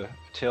 Mr.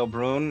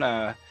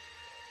 Telbrun.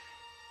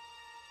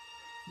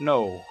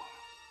 No.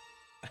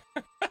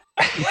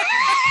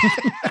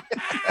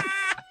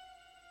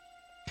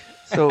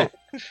 So,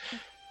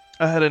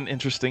 I had an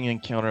interesting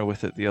encounter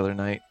with it the other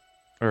night,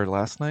 or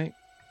last night.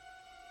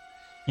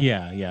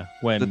 Yeah. The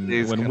When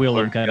days when kinda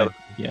Willem blur kind of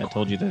together.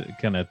 told you to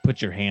kind of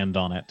put your hand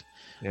on it.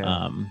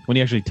 Yeah. When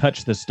you actually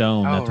touched the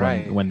stone, Oh, that's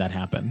right. when that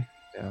happened.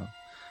 Yeah.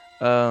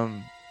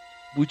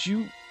 Would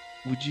you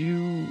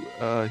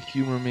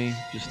humor me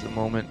just a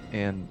moment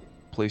and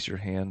place your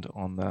hand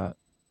on that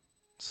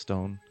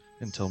stone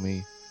and tell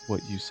me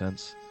what you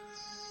sense?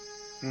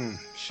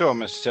 Sure,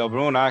 Mr.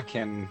 Telbrun, I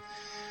can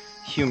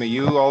humor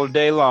you all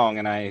day long,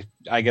 and I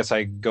guess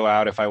I go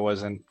out if I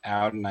wasn't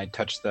out, and I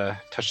touch the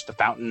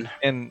fountain.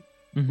 And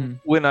Mm-hmm.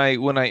 when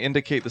I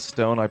indicate the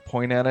stone, I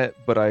point at it,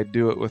 but I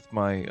do it with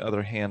my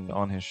other hand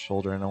on his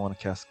shoulder, and I want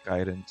to cast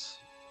guidance.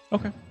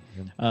 Okay.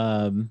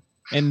 And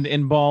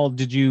Ball,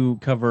 did you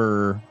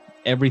cover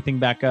everything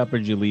back up, or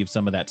did you leave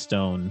some of that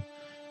stone?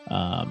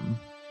 No,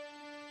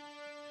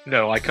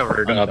 I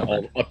covered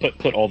Uncovered. I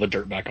put all the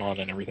dirt back on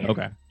and everything.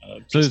 Okay.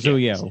 Just,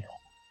 So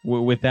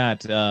with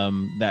that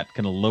that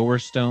kind of lower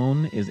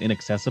stone is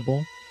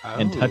inaccessible,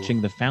 and Oh.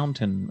 touching the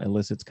fountain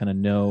elicits kind of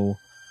no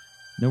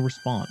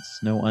response,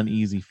 no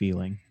uneasy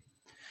feeling.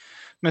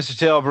 Mr.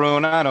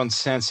 Telbrun, I don't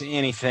sense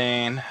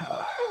anything.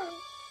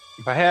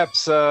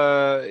 Perhaps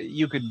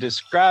you could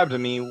describe to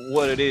me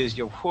what it is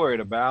you're worried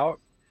about.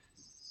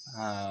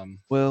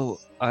 Well,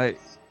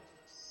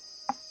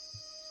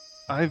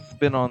 I've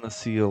been on the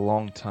sea a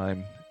long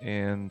time,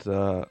 and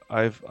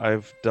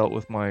I've dealt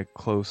with my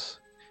close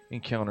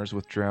encounters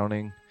with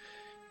drowning,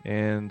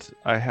 and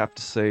I have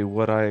to say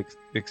what I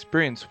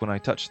experienced when I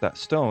touched that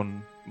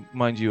stone,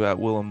 mind you, at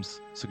Willem's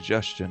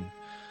suggestion,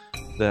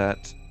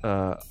 that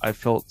I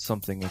felt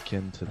something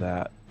akin to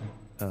that,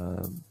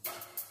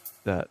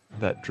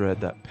 that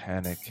dread, that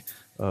panic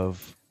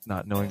of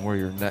not knowing where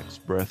your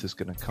next breath is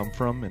going to come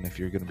from, and if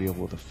you're going to be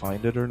able to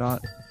find it or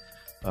not.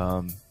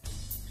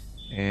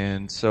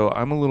 And so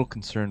I'm a little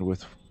concerned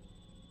with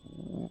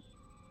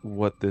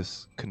what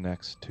this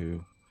connects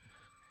to.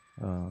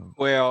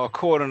 Well,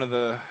 according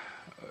to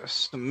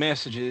some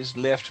messages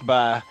left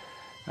by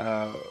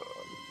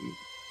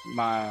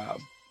my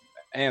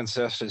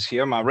ancestors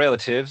here, my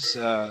relatives,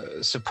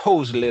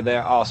 supposedly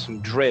there are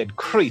some dread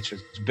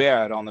creatures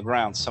buried on the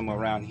ground somewhere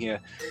around here.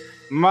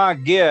 My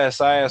guess,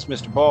 I asked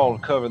Mr. Ball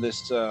to cover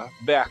this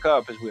back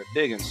up as we were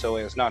digging so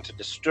as not to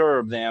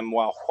disturb them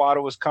while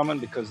water was coming,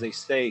 because they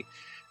say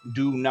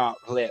do not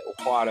let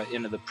water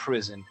into the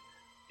prison,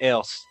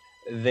 else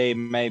they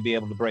may be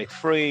able to break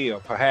free, or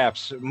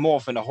perhaps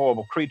morph into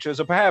horrible creatures,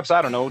 or perhaps,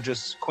 I don't know,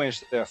 just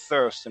quench their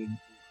thirst and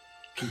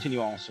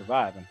continue on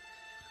surviving.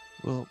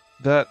 Well,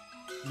 that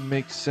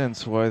makes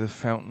sense why the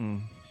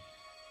fountain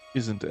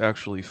isn't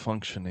actually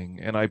functioning.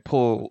 And I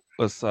pull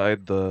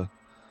aside the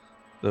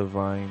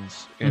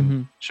vines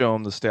and show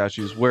them the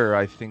statues where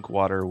I think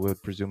water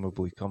would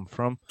presumably come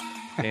from.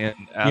 And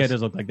Yeah, it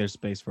does look like there's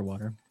space for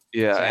water.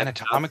 Yeah, It's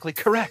anatomically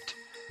correct.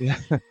 Yeah.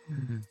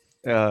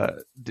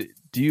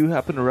 Do you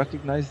happen to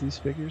recognize these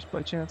figures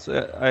by chance?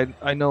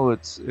 I know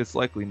it's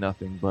likely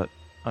nothing, but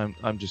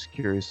I'm just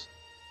curious.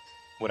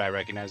 Would I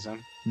recognize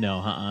them?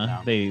 No,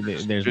 No. They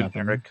there's nothing.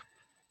 Generic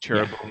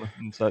cherubim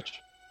and such.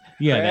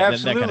 Yeah,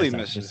 Absolutely, that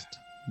kind of stuff, Mr. just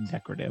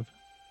decorative.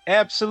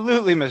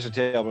 Absolutely, Mr.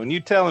 Tailbone. You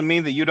telling me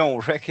that you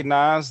don't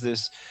recognize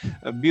this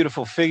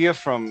beautiful figure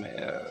from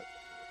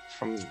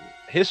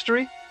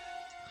history?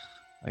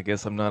 I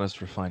guess I'm not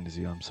as refined as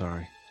you. I'm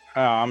sorry.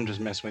 Oh, I'm just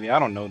messing with you. I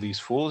don't know these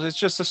fools. It's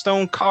just a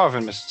stone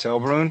carving, Mr.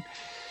 Telbrun.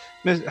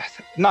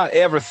 Not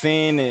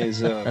everything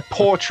is a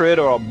portrait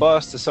or a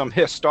bust of some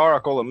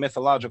historical or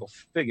mythological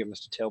figure,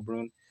 Mr.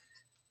 Telbrun.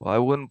 Well, I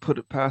wouldn't put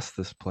it past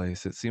this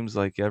place. It seems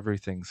like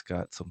everything's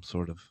got some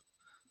sort of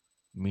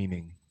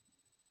meaning.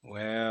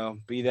 Well,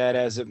 be that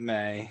as it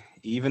may,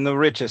 even the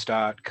richest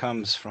art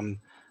comes from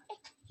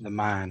the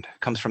mind,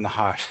 comes from the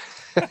heart.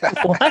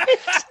 What?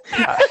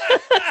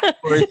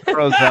 Or he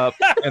throws up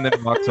and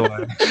then walks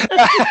away.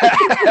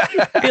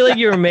 I feel like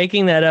you were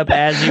making that up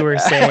as you were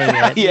saying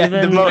it. Yeah,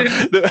 Even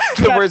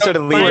the words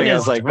started leaving. I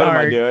was like, what am I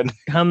art doing?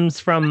 comes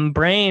from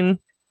brain.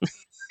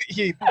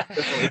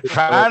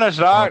 Finest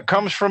art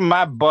comes from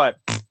my butt.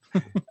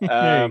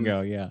 There you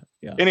go. Yeah.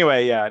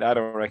 Anyway, yeah, I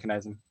don't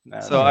recognize him.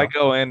 So I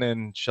go in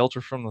and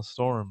shelter from the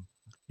storm.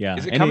 Yeah.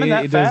 Is it and coming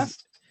that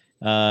fast?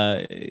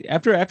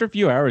 After a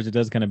few hours, it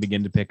does kind of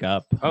begin to pick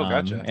up. Oh,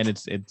 gotcha. And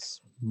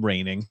it's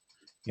raining.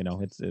 You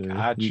know, it's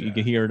Gotcha. you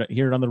can hear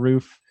it on the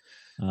roof.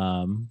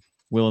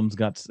 Willem's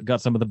got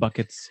some of the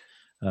buckets.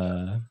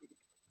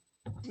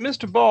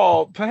 Mr.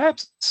 Ball,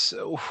 perhaps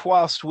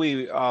whilst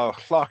we are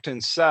locked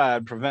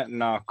inside,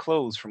 preventing our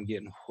clothes from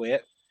getting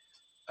wet,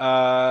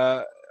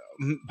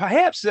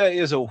 perhaps there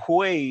is a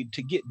way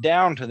to get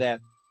down to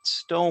that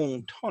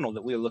stone tunnel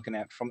that we're looking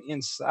at from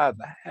inside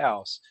the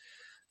house.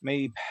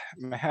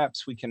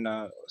 Perhaps we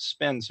can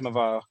spend some of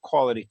our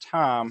quality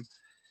time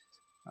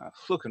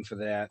looking for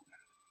that.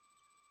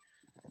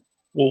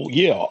 Well,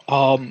 yeah.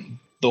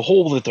 The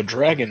hole that the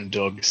dragon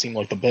dug seemed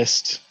like the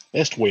best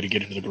way to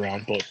get into the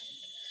ground, but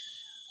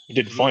we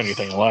didn't find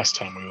anything the last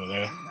time we were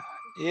there.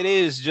 It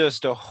is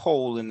just a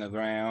hole in the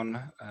ground.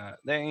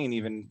 There ain't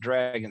even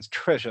dragon's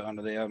treasure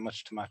under there,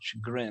 much to my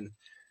chagrin.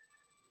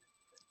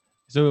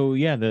 So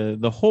yeah,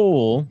 the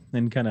hole,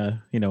 and kind of,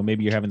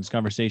 maybe you're having this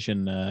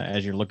conversation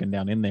as you're looking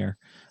down in there.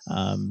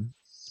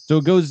 So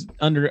it goes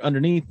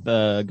underneath,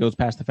 goes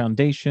past the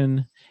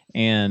foundation,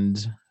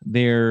 and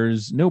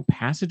there's no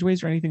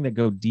passageways or anything that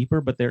go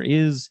deeper, but there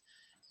is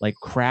like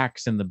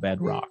cracks in the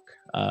bedrock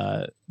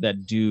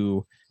that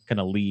do kind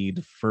of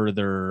lead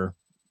further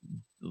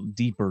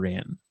deeper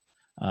in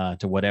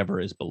to whatever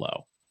is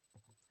below.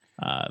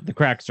 The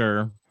cracks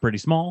are pretty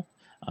small.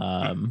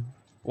 A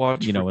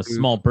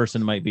small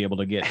person might be able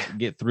to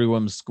get through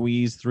them,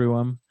 squeeze through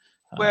them.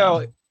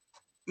 Well,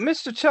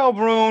 Mr.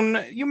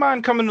 Telbrun, you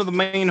mind coming to the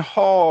main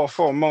hall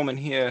for a moment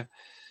here?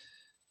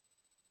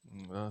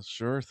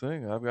 Sure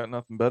thing. I've got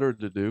nothing better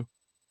to do.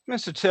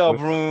 Mr.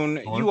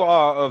 Telbrun, you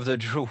are of the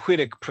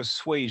Druidic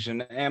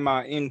persuasion. Am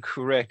I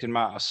incorrect in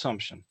my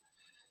assumption?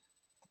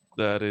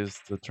 That is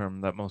the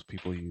term that most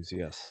people use,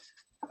 yes.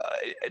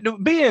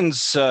 Being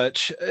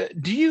such,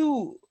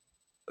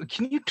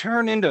 can you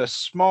turn into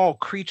small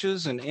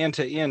creatures and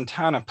enter in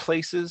tiny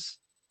places?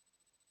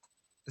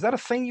 Is that a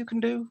thing you can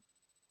do?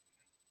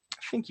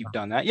 I think you've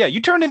done that. Yeah, you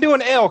turned into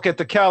an elk at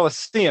the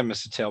Coliseum,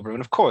 Mr.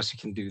 Telbrun. Of course you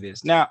can do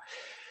this. Now,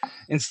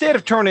 instead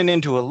of turning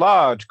into a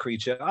large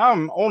creature,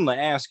 I'm only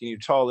asking you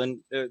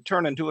to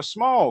turn into a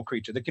small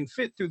creature that can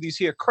fit through these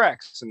here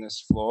cracks in this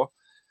floor.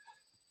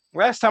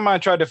 Last time I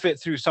tried to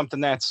fit through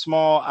something that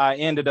small, I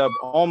ended up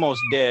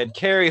almost dead,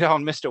 carried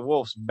on Mr.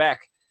 Wolf's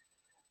back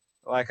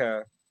like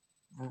a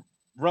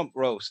rump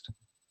roast.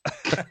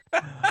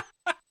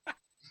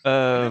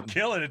 You're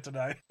killing it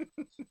tonight.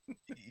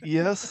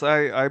 Yes,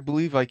 I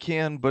believe I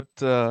can, but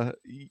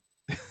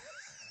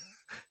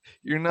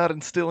you're not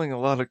instilling a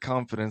lot of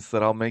confidence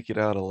that I'll make it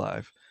out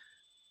alive.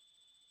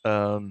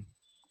 Can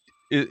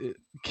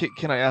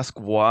I ask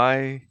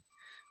why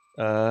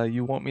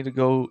you want me to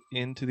go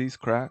into these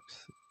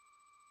cracks?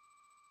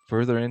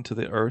 Further into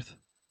the earth?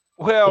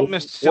 Well,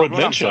 Mr. For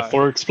adventure,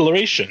 for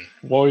exploration.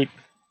 Why?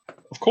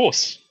 Of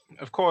course.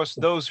 Of course,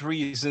 those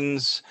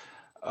reasons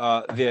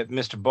that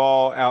Mr.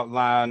 Ball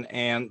outlined,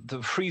 and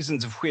the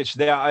reasons of which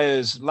there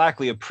is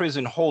likely a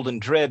prison holding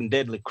dread and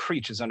deadly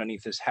creatures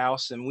underneath this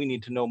house, and we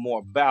need to know more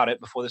about it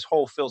before this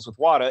hole fills with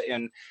water.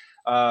 And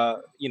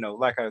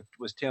like I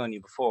was telling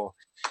you before.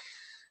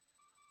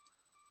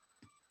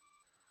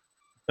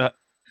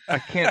 I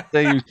can't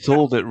say you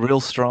sold it real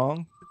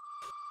strong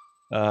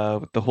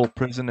with the whole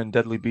prison and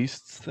deadly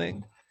beasts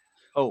thing.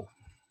 Oh.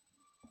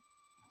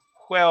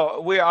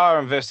 Well, we are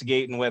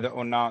investigating whether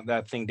or not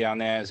that thing down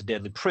there is a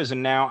deadly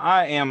prison. Now,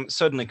 I am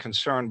suddenly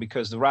concerned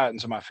because the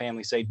writings of my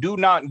family say, do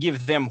not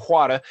give them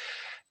water.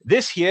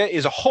 This here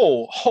is a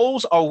hole.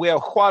 Holes are where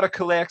water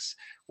collects.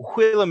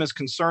 Willem is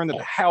concerned that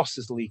the house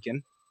is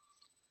leaking.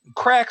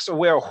 Cracks are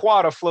where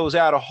water flows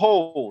out of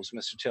holes,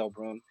 Mr.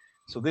 Telbrun.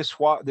 So this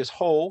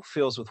hole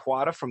fills with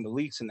water from the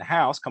leaks in the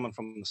house coming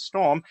from the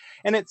storm,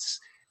 and it's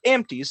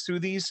empties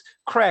through these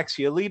cracks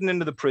here, leading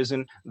into the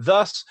prison,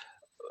 thus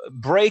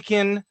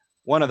breaking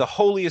one of the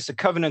holiest of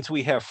covenants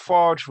we have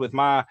forged with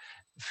my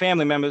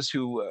family members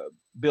who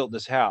built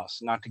this house,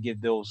 not to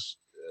give those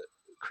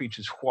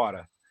creatures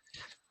water.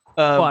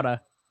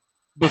 Water.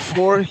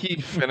 Before he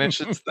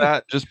finishes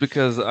that, just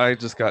because I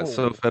just got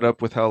so fed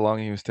up with how long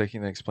he was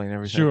taking to explain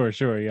everything.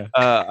 Sure, yeah.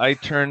 I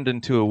turned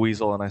into a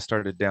weasel and I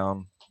started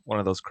down one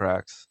of those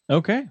cracks.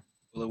 Okay.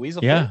 Will a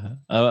weasel fit?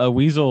 A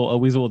weasel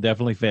will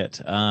definitely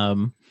fit.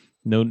 No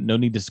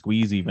need to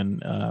squeeze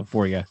even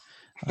for you.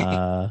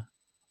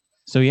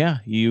 So yeah,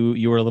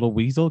 you are a little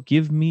weasel.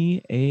 Give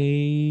me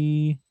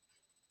a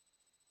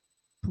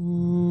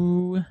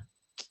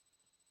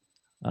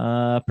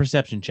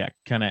perception check.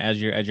 Kind of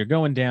as you're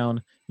going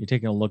down, you're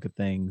taking a look at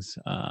things.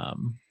 I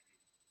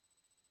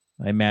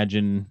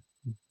imagine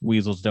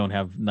weasels don't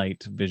have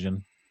night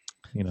vision.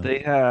 They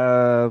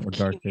have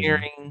dark vision.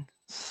 Hearing,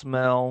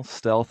 smell,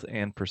 stealth,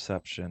 and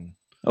perception.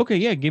 Okay,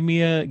 yeah. Give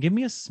me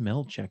a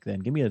smell check then.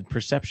 Give me a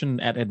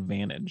perception at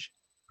advantage.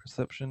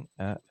 Perception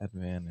at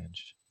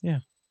advantage. Yeah.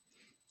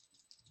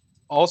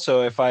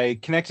 Also, if I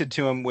connected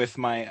to him with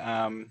my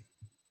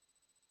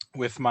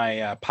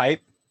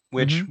pipe,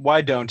 which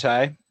why don't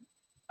I?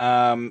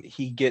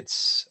 He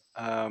gets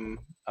a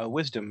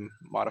wisdom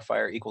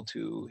modifier equal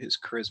to his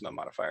charisma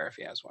modifier if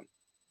he has one,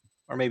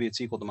 or maybe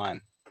it's equal to mine.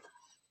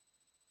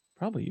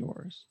 Probably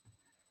yours.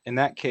 In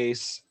that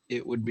case,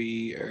 it would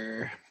be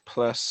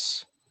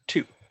 +2.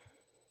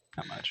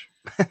 Not much.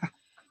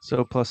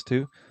 So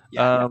 +2.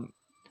 Yeah.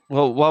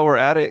 Well, while we're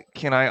at it,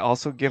 can I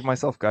also give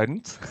myself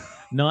guidance?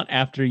 Not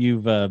after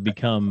you've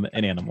become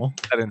an animal.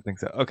 I didn't think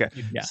so. Okay.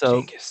 Yeah.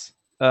 So,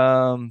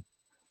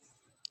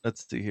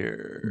 let's see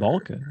here.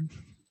 Vulcan.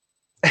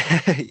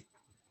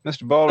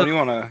 Mr. Ball, do you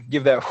want to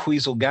give that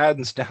weasel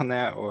guidance down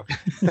that, or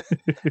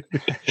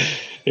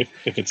if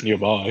it's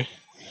nearby?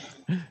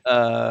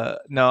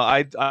 No,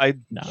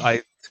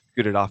 I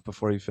scooted off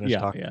before you finished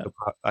talking. Yeah. So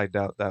I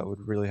doubt that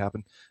would really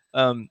happen.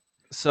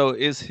 So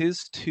is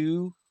his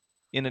 2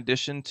 in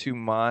addition to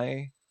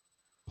my?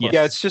 Yes.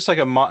 Yeah, it's just like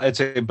it's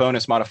a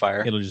bonus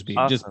modifier. It'll just be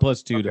Awesome. just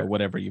 +2 to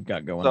whatever you've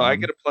got going So on. I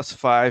get a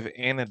 +5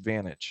 and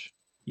advantage.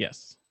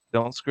 Yes.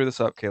 Don't screw this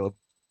up, Caleb.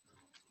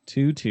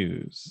 2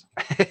 2s.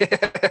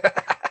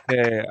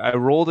 Okay, I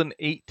rolled an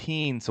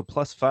 18, so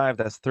 +5.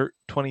 That's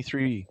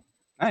 23.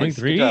 Nice.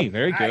 23.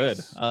 Very good.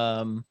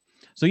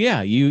 So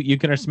yeah, you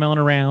kind of smelling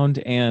around,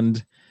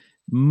 and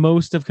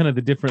most of kind of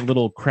the different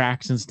little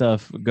cracks and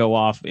stuff go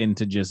off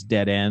into just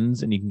dead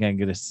ends, and you can kind of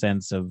get a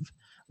sense of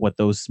what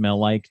those smell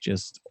like,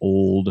 just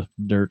old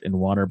dirt and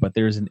water. But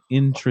there's an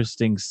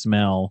interesting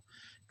smell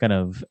kind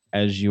of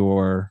as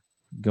you're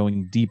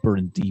going deeper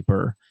and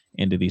deeper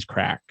into these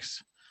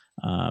cracks.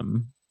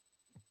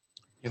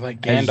 You're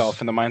like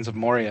Gandalf in the Mines of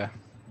Moria.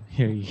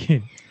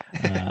 You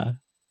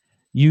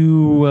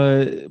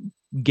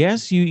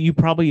guess you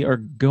probably are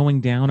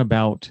going down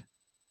about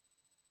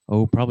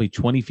probably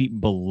 20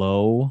 feet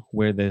below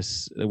where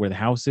the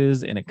house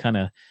is, and it kind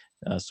of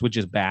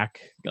switches back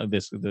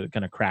the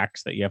kind of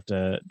cracks that you have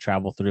to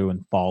travel through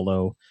and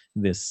follow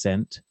this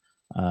scent.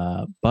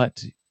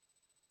 But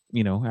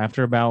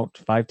after about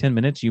 5-10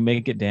 minutes, you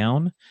make it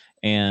down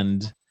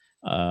and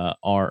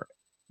are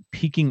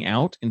peeking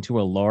out into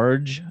a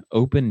large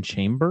open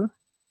chamber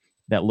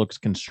that looks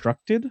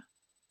constructed.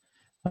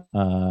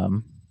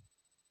 To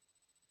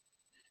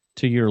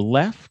your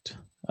left,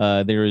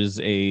 there is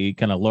a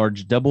kind of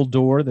large double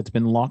door that's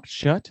been locked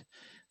shut.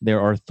 There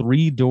are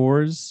 3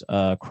 doors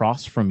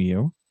across from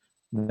you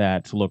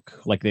that look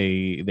like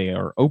they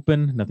are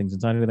open. Nothing's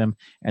inside of them.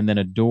 And then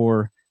a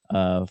door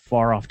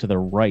far off to the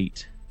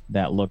right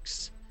that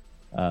looks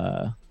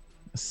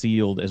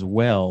sealed as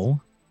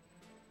well.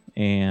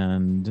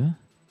 And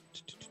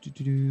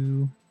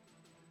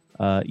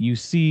you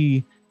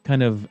see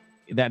kind of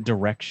that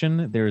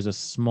direction. There's a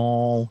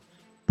small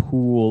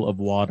pool of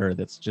water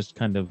that's just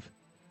kind of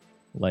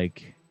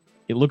like,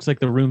 it looks like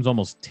the room's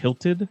almost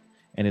tilted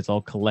and it's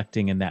all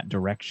collecting in that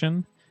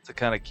direction to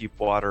kind of keep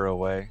water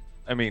away.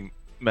 I mean,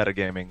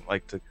 metagaming,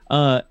 like to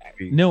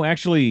no,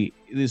 actually,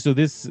 so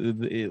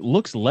it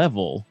looks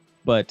level,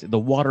 but the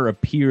water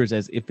appears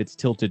as if it's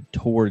tilted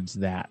towards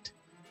that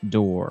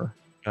door.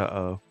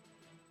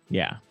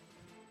 Yeah,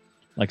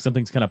 like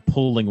something's kind of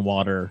pulling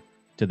water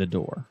to the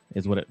door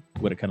is what it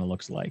kind of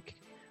looks like.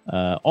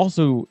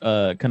 Also,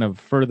 kind of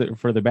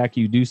further back,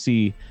 you do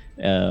see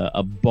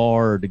a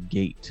barred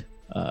gate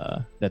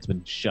that's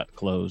been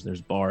closed.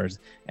 There's bars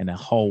and a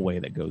hallway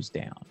that goes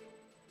down.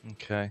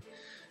 Okay.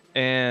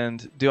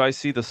 And do I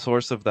see the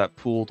source of that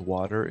pooled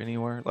water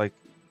anywhere? Like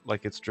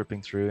it's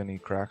dripping through any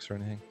cracks or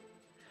anything?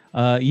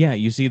 Yeah,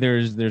 you see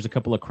there's a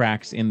couple of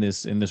cracks in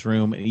this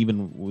room.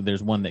 Even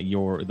there's one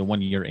the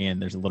one you're in,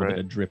 there's a little bit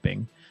of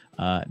dripping.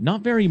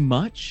 Not very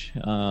much.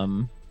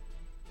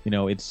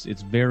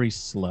 It's very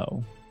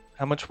slow.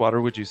 How much water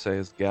would you say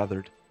is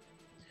gathered?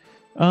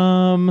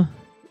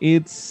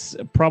 It's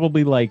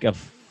probably like a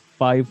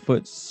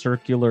 5-foot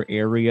circular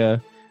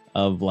area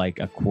of like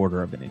a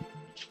quarter of an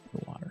inch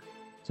of water.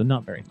 So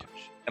not very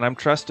much. And I'm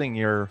trusting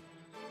your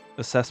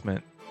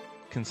assessment,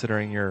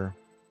 considering your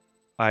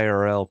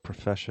IRL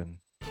profession.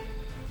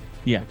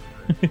 Yeah.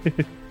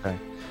 Okay.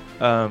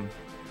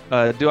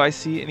 Do I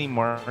see any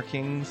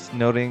markings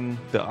noting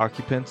the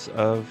occupants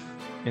of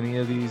any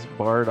of these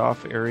barred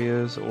off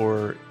areas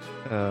or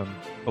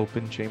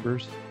open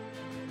chambers?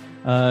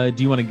 Do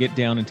you want to get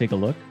down and take a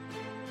look?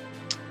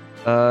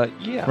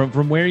 Yeah.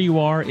 From where you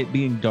are, it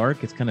being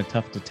dark, it's kind of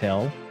tough to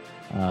tell.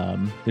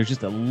 There's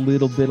just a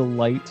little bit of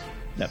light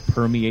that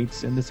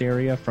permeates in this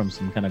area from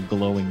some kind of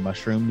glowing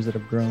mushrooms that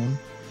have grown.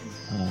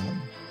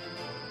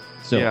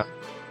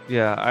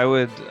 Yeah, I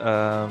would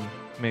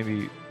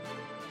maybe.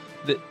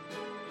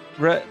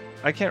 Rhett,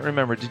 I can't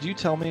remember. Did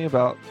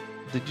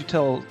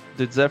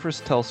Zephyrus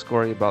tell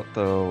Scory about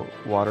the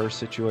water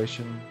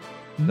situation?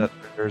 Mm-hmm. That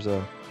there's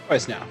a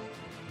twice now.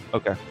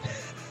 Okay.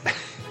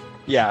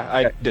 Yeah,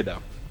 I did though.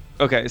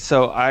 Okay,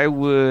 so I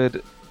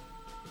would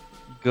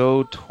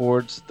go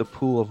towards the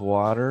pool of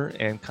water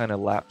and kind of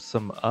lap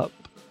some up,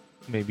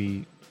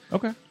 maybe.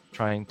 Okay.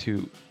 Trying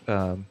to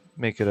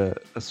make it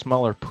a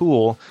smaller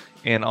pool,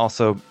 and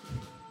also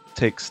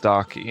take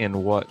stock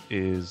in what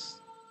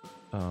is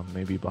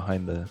maybe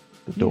behind the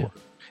door.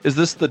 Yeah. Is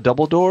this the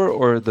double door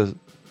or the?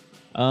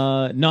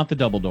 Not the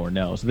double door,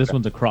 no. So this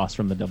one's across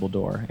from the double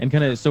door. And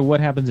kind of, so what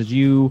happens is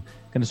you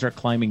kind of start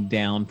climbing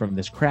down from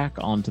this crack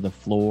onto the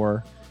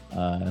floor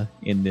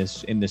in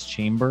this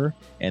chamber,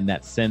 and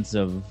that sense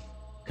of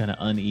kind of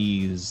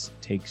unease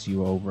takes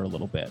you over a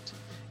little bit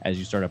as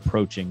you start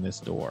approaching this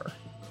door.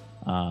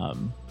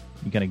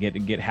 You kind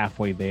of get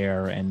halfway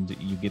there, and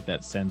you get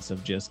that sense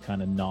of just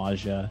kind of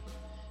nausea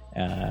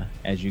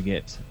as you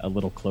get a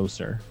little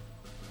closer.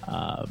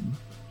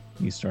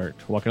 You start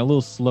walking a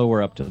little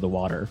slower up to the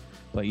water,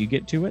 but you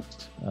get to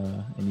it,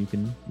 and you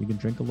can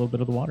drink a little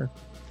bit of the water.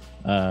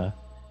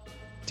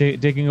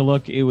 Taking a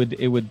look, it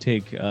would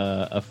take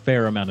a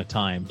fair amount of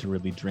time to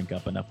really drink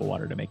up enough of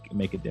water to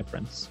make a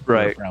difference.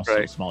 Right, for how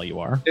so small you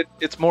are.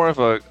 It's more of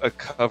a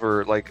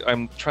cover. Like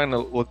I'm trying to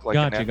look like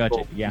Gotcha.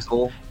 Yeah.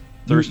 Weasel.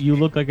 You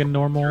look like a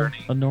normal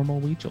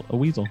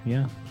weasel.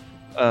 Yeah.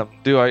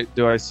 Do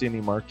I see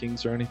any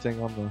markings or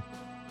anything on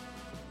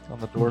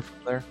the door from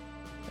there?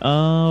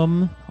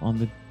 On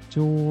the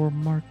door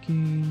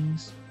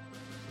markings.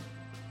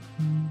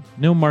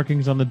 No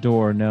markings on the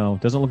door. No,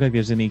 doesn't look like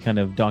there's any kind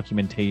of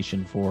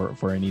documentation for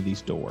any of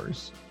these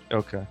doors.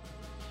 Okay.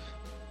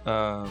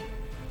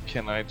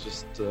 Can I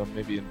just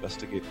maybe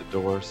investigate the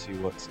door, see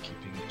what's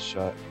keeping it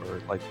shut, or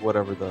like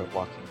whatever the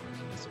locking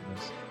mechanism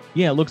is?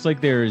 Yeah, it looks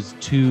like there's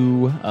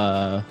two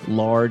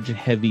large,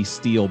 heavy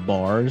steel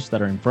bars that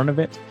are in front of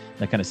it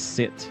that kind of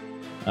sit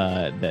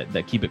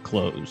that keep it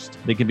closed.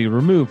 They can be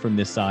removed from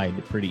this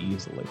side pretty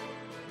easily.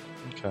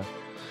 Okay.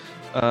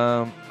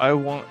 I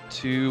want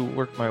to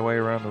work my way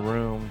around the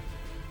room,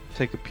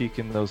 take a peek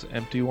in those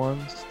empty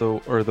ones,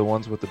 or the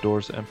ones with the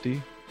doors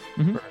empty.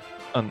 Mm-hmm.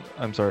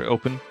 I'm sorry,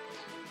 open,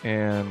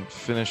 and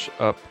finish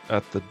up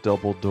at the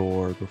double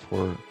door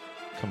before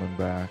coming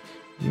back.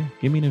 Yeah,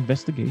 give me an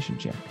investigation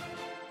check.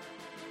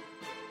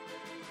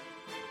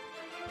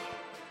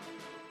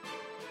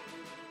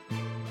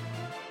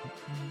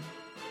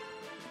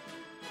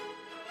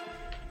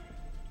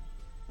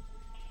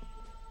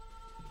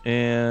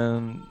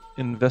 And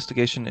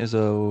investigation is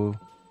it'll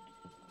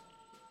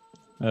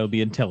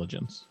be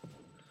intelligence.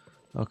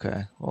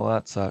 Okay, well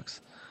that sucks.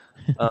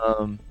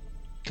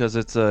 Because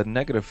it's a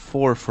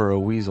 -4 for a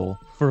weasel.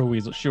 For a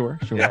weasel, sure.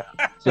 Yeah.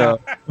 So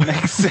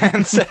makes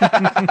sense. So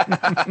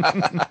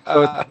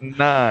it's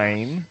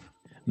 9.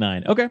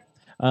 9. Okay.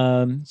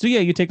 So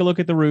yeah, you take a look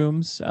at the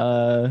rooms.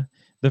 The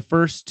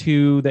first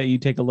two that you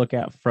take a look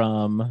at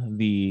from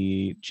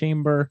the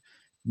chamber,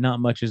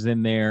 not much is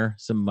in there.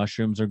 Some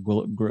mushrooms are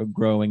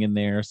growing in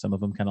there. Some of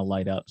them kind of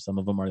light up. Some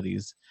of them are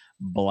these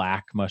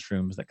black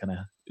mushrooms that kind of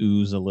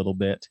ooze a little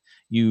bit.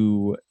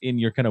 You, in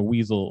your kind of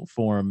weasel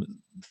form,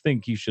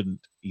 think you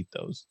shouldn't eat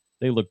those.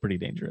 They look pretty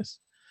dangerous.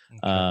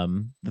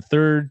 Okay. The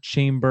third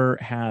chamber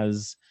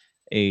has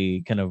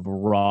a kind of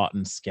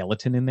rotten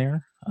skeleton in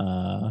there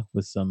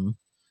with some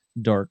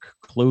dark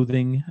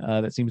clothing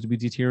that seems to be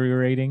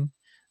deteriorating.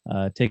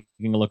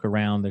 Taking a look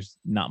around, there's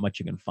not much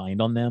you can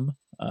find on them.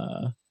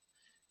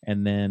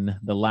 And then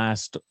the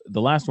last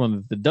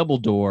one, the double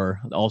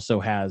door, also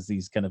has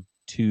these kind of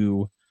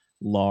two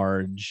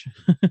large,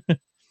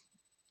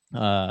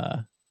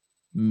 like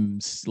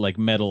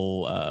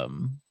metal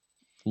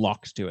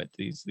locks to it.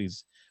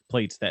 These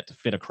plates that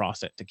fit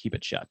across it to keep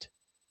it shut.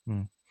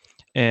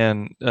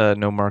 And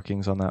no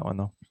markings on that one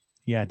though.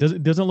 Yeah,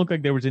 it doesn't look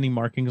like there was any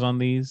markings on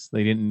these.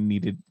 They didn't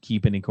need to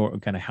keep any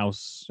kind of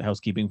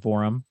housekeeping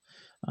for them.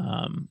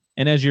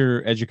 And as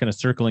you're kind of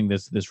circling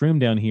this room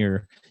down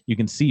here, you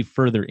can see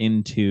further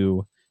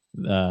into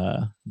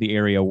the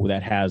area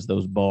that has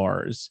those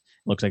bars.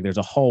 It looks like there's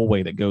a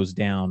hallway that goes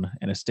down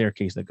and a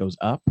staircase that goes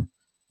up,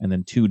 and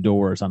then two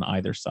doors on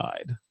either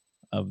side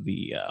of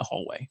the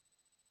hallway.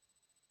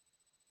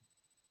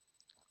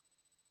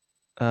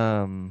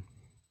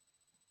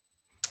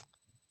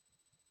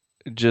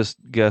 Just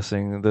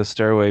guessing, the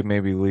stairway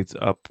maybe leads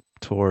up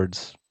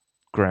towards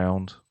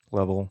ground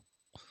level.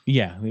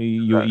 Yeah,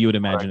 you would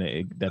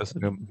imagine that's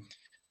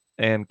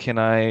And can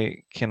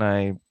I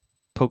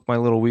poke my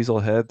little weasel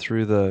head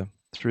through the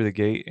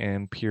gate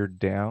and peer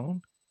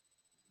down?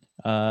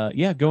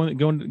 Yeah,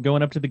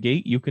 going up to the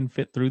gate, you can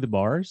fit through the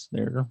bars.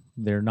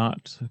 They're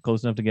not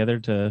close enough together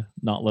to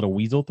not let a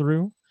weasel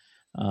through.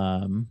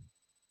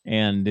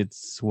 And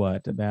it's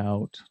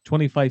about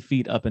 25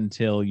 feet up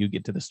until you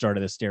get to the start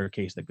of the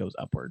staircase that goes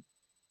upward.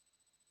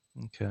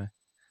 Okay.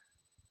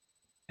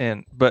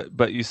 And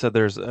but you said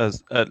there's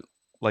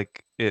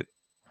like it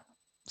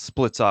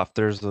splits off.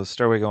 There's a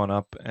stairway going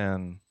up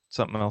and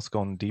something else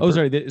going deeper. Oh,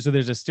 sorry. So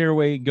there's a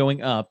stairway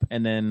going up,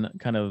 and then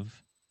kind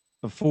of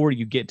before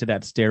you get to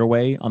that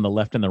stairway, on the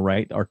left and the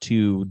right are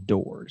two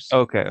doors.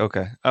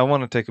 Okay. I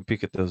want to take a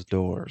peek at those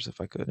doors if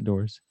I could. The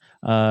doors.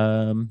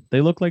 They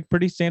look like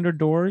pretty standard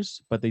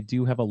doors, but they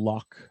do have a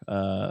lock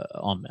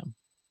on them.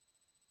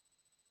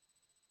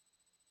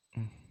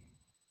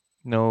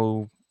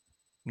 No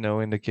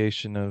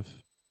indication of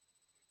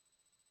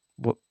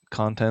what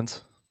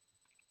contents.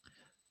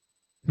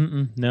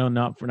 No,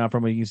 not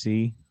from what you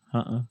see.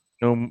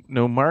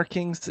 No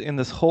markings in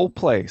this whole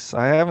place.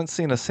 I haven't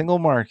seen a single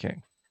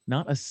marking.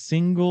 Not a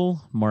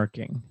single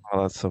marking.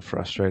 Oh, that's so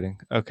frustrating.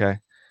 Okay.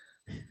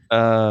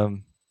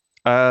 I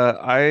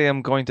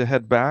am going to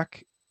head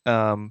back,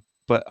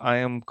 but I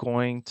am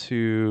going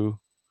to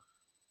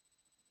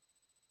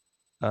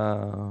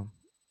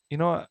you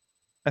know what?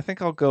 I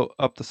think I'll go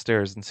up the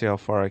stairs and see how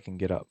far I can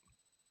get up.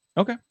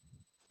 Okay.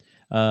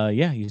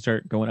 You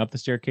start going up the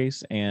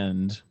staircase,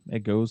 and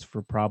it goes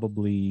for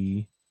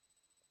probably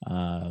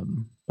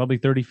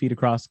 30 feet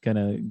across, kind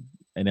of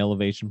an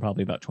elevation,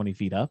 probably about 20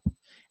 feet up.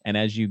 And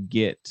as you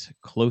get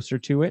closer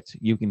to it,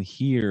 you can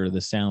hear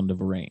the sound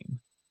of rain.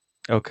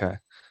 Okay.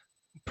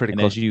 Pretty and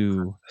close.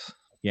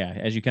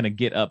 As you kind of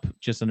get up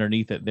just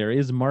underneath it, there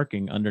is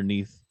marking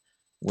underneath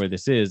where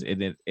this is.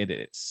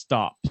 It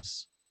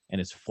stops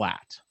and is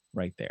flat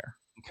right there.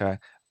 Okay.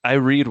 I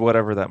read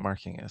whatever that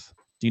marking is.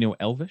 Do you know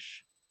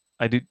Elvish?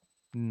 I do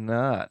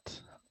not.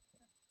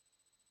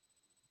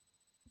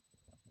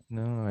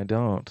 No, I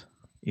don't.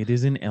 It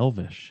is in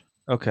Elvish.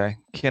 Okay.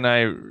 Can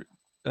I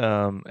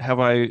have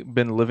I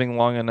been living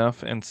long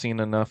enough and seen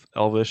enough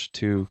Elvish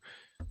to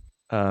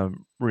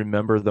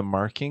remember the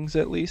markings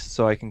at least,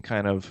 so I can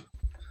kind of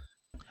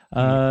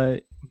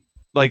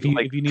if you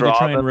need to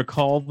try and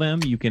recall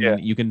them, you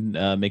can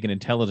make an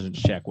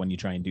intelligence check when you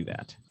try and do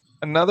that.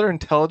 Another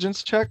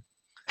intelligence check?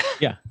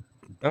 Yeah.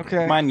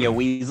 Okay. Mind you,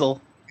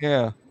 weasel.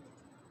 Yeah.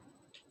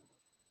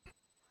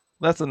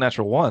 That's a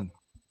natural 1.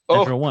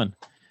 Natural 1.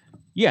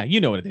 Yeah, you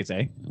know what they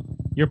say.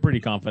 You're pretty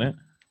confident.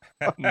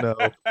 No,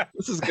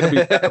 this is gonna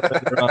be bad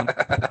later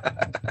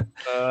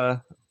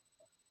on.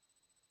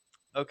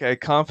 Okay,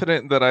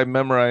 confident that I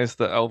memorized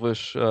the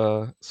Elvish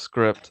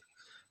script.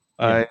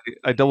 Yeah.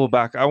 I double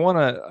back. I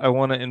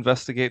wanna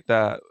investigate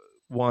that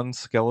one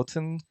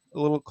skeleton a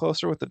little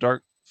closer with the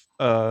dark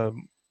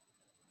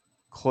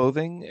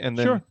clothing, and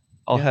then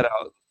I'll head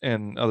out,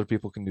 and other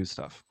people can do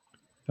stuff.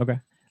 Okay.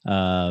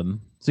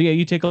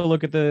 You take a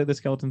look at the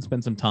skeleton,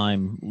 spend some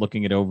time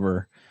looking it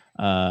over.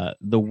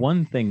 The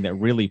one thing that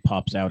really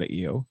pops out at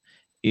you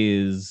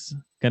is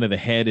kind of the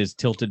head is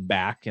tilted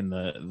back and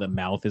the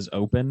mouth is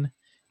open,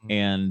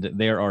 and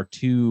there are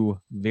 2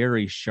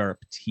 very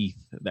sharp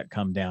teeth that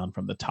come down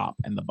from the top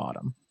and the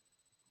bottom.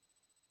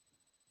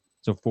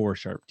 So 4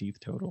 sharp teeth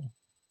total.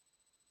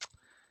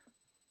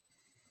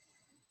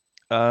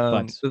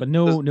 But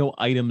no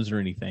items or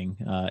anything.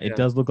 It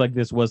does look like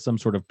this was some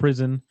sort of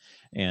prison,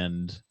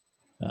 and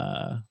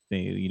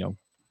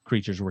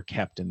creatures were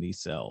kept in these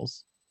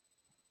cells.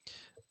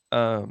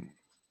 The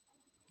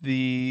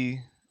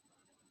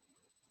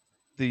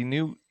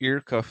new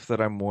ear cuff that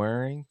I'm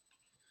wearing,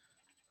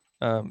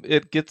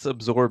 it gets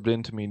absorbed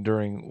into me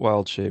during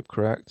wild shape,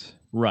 correct?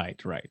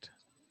 Right.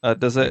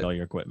 Does it? All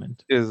your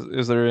equipment.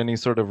 Is there any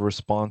sort of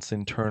response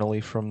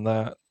internally from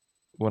that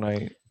when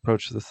I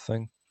approach this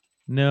thing?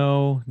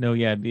 No.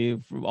 Yeah,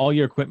 all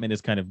your equipment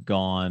is kind of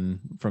gone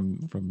from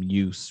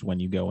use when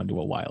you go into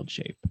a wild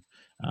shape.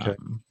 Okay.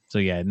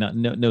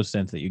 No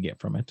sense that you get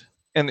from it.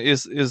 And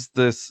is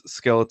this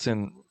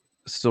skeleton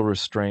still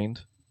restrained?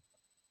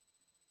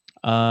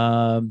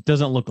 Doesn't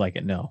look like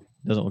it. No,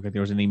 doesn't look like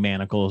there was any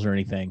manacles or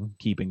anything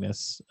keeping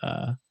this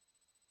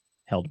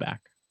held back.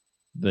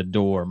 The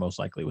door most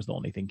likely was the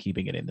only thing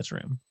keeping it in this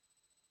room.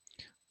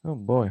 Oh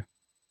boy.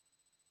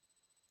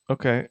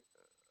 Okay,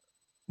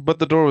 but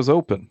the door was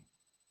open.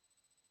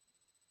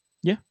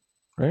 Yeah.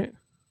 Right.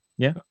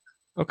 Yeah.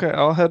 Okay,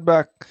 I'll head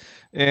back,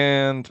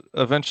 and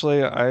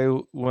eventually,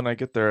 when I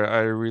get there, I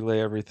relay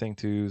everything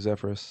to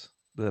Zephyrus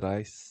that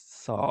I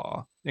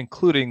saw,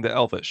 including the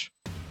Elvish.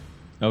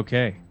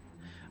 Okay.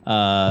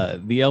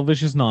 The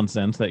Elvish is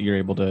nonsense that you're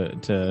able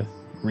to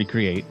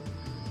recreate.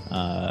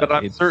 But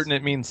I'm certain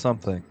it means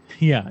something.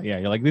 Yeah.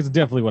 You're like, this is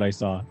definitely what I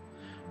saw.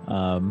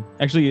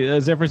 Actually,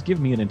 Zephyrus,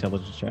 give me an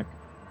intelligence check.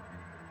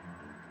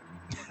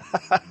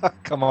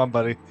 Come on,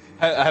 buddy.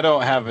 I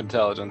don't have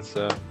intelligence,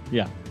 so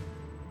yeah.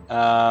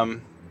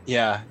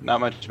 Not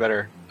much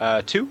better.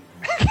 2? 2?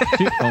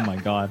 Oh my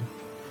god.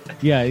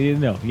 Yeah,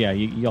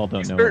 y'all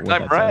don't know what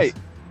that right.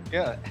 says.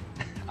 Yeah.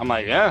 I'm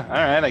like, yeah, all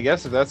right, I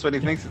guess if that's what he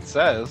thinks it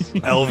says.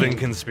 Elven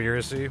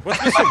conspiracy. What's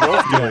Mr.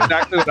 Wolf doing?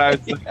 Exactly what I was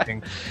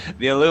thinking.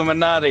 The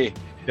Illuminati.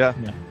 Yeah.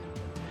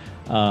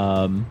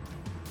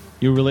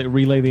 You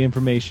relay the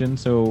information,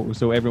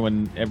 so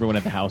everyone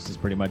at the house is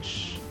pretty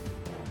much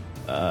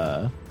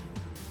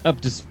up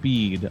to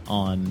speed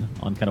on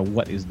kind of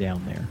what is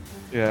down there.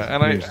 Yeah,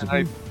 and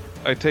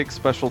I take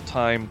special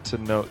time to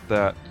note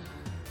that,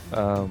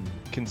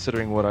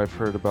 considering what I've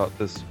heard about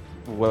this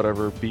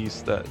whatever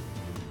beast that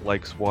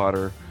likes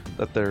water,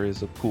 that there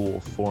is a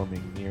pool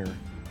forming near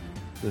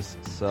this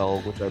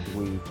cell, which I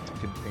believe to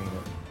contain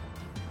it.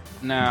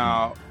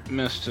 Now,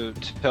 Mr.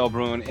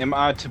 Telbrun, am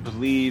I to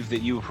believe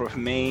that you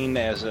remained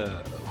as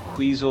a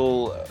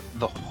weasel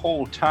the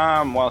whole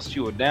time whilst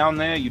you were down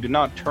there? You did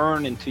not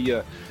turn into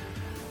your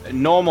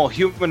normal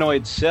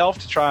humanoid self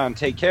to try and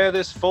take care of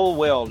this, full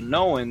well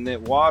knowing that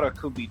water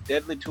could be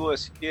deadly to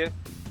us here?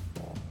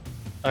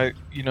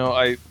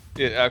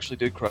 It actually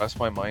did cross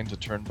my mind to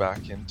turn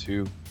back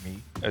into me,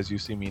 as you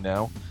see me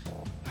now.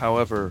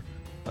 However,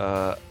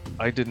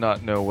 I did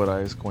not know what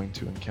I was going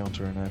to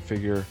encounter, and I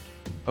figure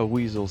a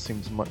weasel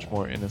seems much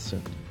more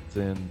innocent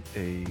than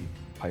a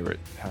pirate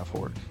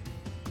half-orc.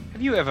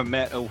 Have you ever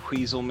met a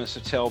weasel, Mr.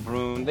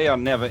 Telbrun? They are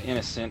never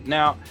innocent.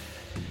 Now,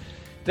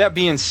 that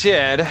being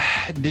said,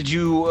 did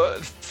you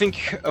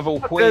think of a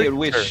way in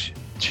which...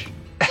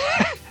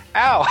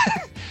 Ow!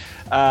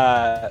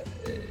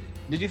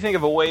 Did you think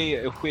of a way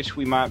in which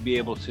we might be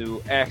able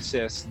to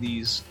access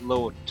these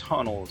lower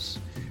tunnels?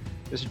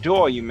 This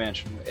door you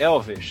mentioned,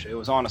 Elvish, it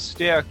was on a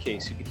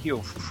staircase. You could hear a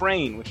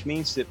refrain, which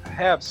means that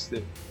perhaps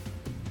that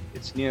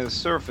it's near the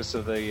surface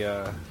of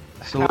the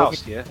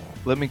house.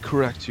 Let me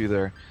correct you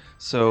there.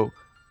 So,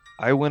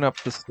 I went up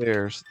the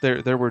stairs.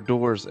 There were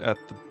doors at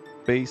the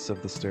base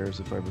of the stairs,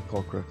 if I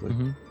recall correctly.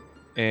 Mm-hmm.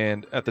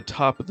 And at the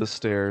top of the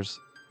stairs,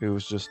 it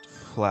was just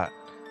flat,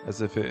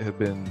 as if it had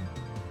been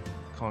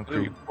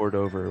concrete poured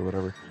over or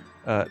whatever.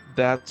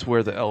 That's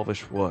where the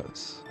Elvish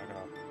was.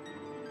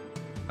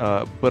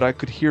 But I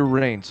could hear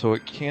rain, so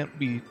it can't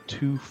be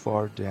too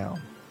far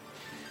down.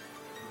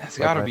 That's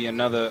got to be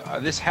another.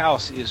 This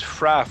house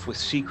is rife with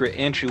secret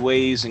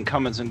entryways and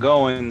comings and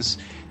goings,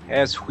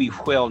 as we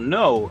well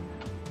know.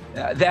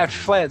 That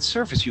flat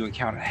surface you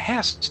encountered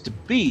has to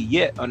be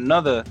yet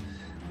another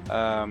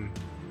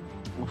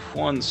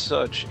one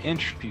such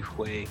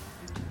entryway.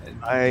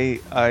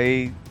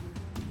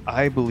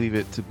 I believe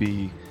it to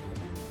be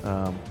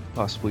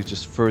possibly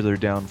just further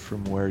down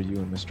from where you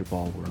and Mr.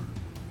 Ball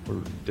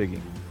were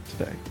digging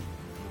today.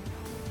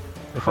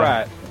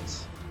 Right.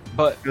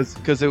 But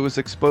because it was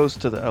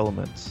exposed to the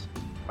elements.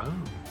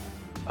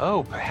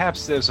 Oh,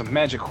 perhaps there's a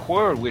magic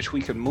word which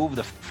we could move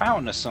the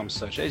fountain or some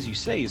such. As you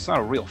say, it's not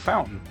a real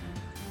fountain.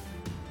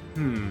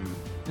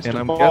 Mr. And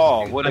I'm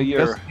Ball, guessing, what are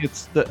your...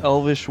 it's the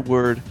Elvish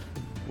word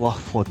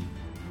Laflin.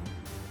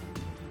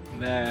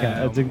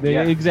 Yeah, that's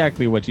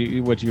exactly what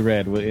you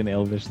read in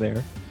Elvish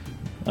there.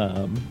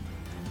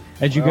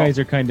 As you guys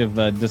are kind of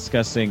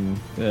discussing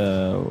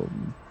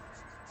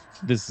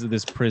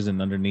this prison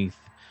underneath,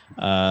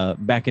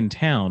 back in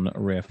town,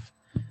 Riff,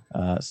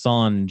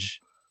 Sanj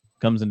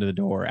comes into the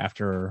door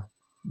after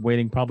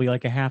waiting probably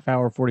like a half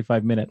hour,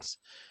 45 minutes,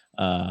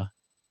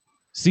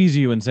 sees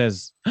you and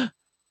says,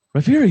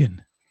 Rafirian,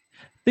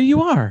 there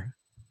you are.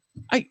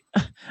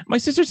 My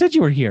sister said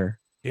you were here.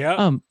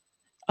 Yeah.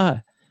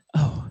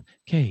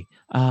 Okay.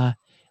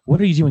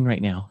 What are you doing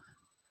right now?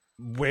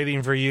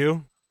 Waiting for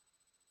you.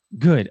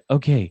 Good.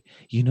 Okay.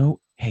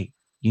 Hey,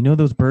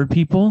 those bird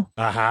people?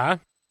 Uh-huh.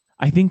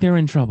 I think they're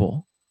in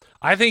trouble.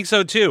 I think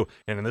so too.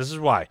 And this is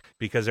why.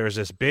 Because there's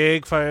this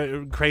big,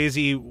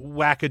 crazy,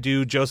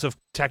 wackadoo Joseph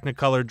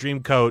Technicolor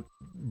Dreamcoat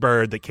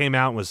bird that came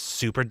out and was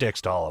super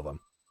dicks to all of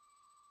them.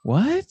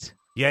 What?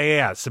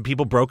 Yeah. Some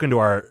people broke into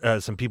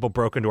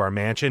our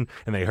mansion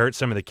and they hurt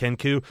some of the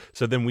Kenku.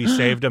 So then we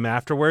saved them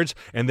afterwards.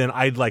 And then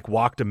I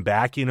walked them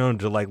back,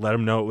 to let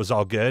them know it was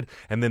all good.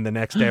 And then the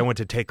next day I went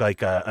to take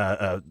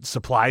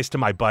supplies to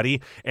my buddy,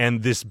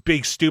 and this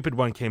big stupid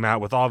one came out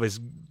with all of his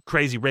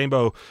crazy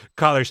rainbow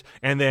colors,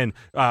 and then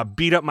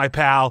beat up my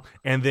pal,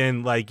 and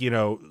then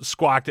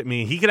squawked at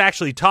me. He could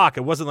actually talk.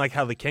 It wasn't like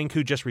how the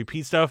Kenku just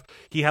repeat stuff.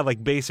 He had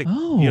basic, basic.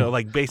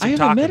 I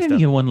haven't met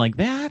anyone like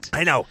that.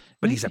 I know,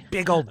 but he's a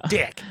big old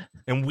dick,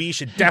 and we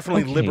should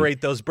definitely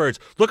liberate those birds.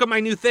 Look at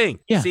my new thing.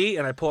 Yeah. See,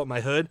 and I pull up my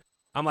hood.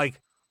 I'm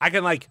like, I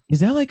can Is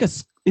that like a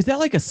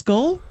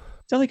skull?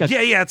 Is that like a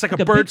yeah? It's like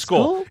a bird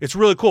skull. It's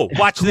really cool.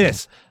 Watch cool.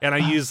 this, and I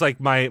use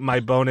my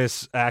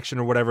bonus action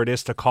or whatever it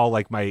is to call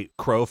my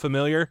crow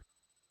familiar.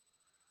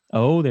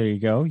 Oh, there you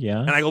go.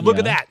 Yeah. And I go, look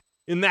at that.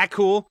 Isn't that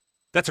cool?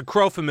 That's a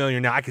crow familiar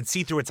now. I can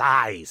see through its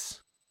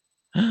eyes.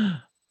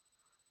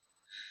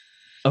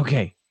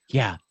 Okay.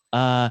 Yeah.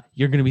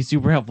 You're gonna be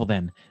super helpful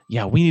then.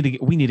 Yeah, we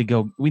need to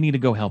go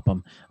help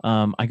them.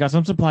 I got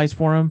some supplies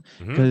for them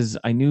because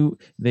I knew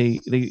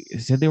they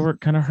said they were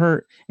kind of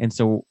hurt, and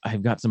so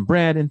I've got some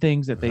bread and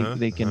things that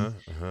they can.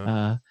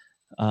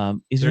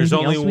 Is There's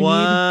only else we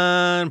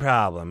one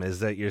problem: is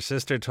that your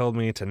sister told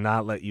me to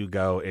not let you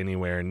go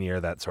anywhere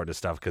near that sort of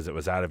stuff because it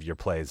was out of your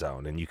play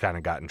zone, and you kind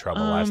of got in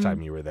trouble last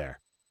time you were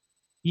there.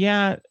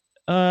 Yeah.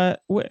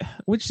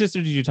 Which sister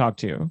did you talk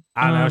to?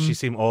 I don't know. She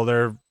seemed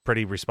older,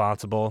 pretty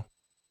responsible.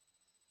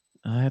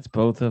 That's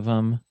both of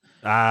them.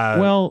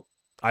 Well,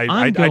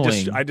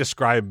 I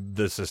described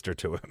the sister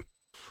to him.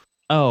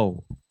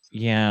 Oh,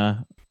 yeah.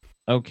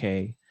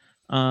 Okay.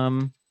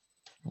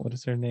 What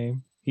is her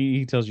name?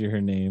 He tells you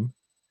her name.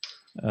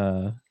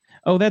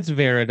 That's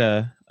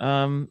Verida.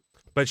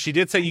 But she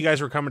did say you guys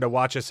were coming to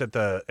watch us at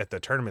the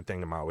tournament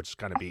thing tomorrow, which is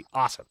going to be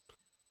awesome.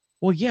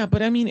 Well, yeah,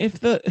 but I mean,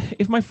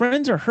 if my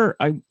friends are hurt,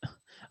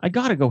 I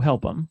gotta go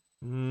help them.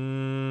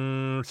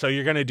 So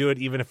you're gonna do it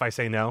even if I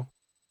say no?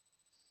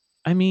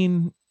 I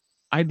mean,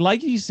 I'd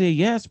like you to say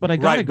yes, but I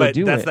gotta go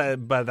do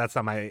it. But that's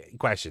not my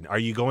question. Are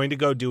you going to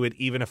go do it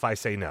even if I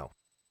say no?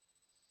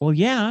 Well,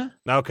 yeah.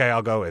 Okay,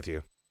 I'll go with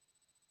you.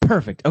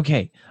 Perfect.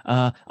 Okay.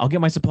 I'll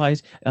get my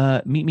supplies.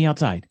 Meet me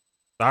outside.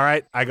 All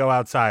right. I go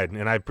outside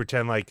and I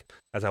pretend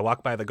as I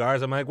walk by the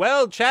guards, I'm like,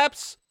 well,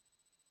 chaps,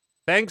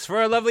 thanks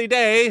for a lovely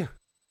day.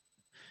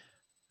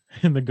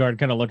 And the guard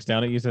kind of looks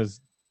down at you and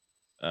says,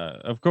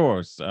 of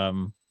course.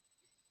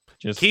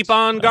 Just keep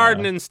on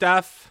gardening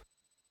stuff.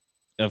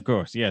 Of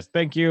course. Yes.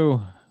 Thank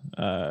you.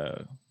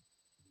 Halfling.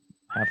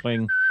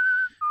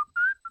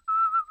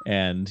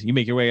 And you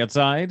make your way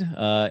outside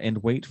and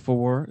wait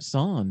for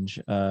Sanj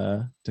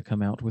to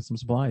come out with some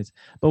supplies.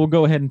 But we'll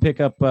go ahead and pick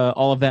up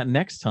all of that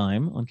next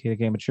time on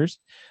Chaotic Amateurs.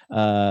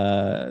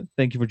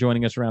 Thank you for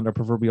joining us around our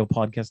proverbial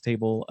podcast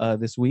table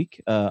this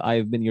week. I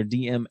have been your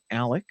DM,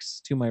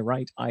 Alex. To my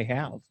right, I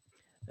have...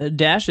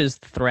 Dash is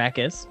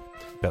Thrakis.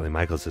 Bentley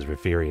Michaels is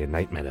Rafiri and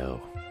Night Meadow.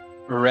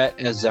 Rhett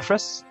is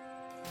Zephyrus.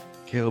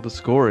 Caleb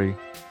Ascori.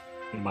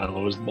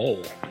 Milo is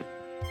Mole.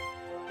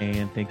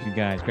 And thank you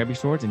guys. Grab your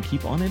swords and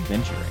keep on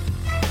adventuring.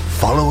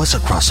 Follow us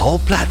across all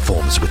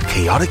platforms with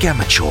Chaotic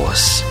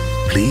Amateurs.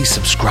 Please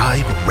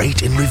subscribe,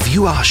 rate, and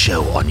review our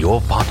show on your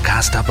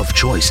podcast app of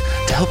choice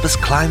to help us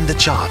climb the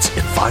charts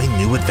and find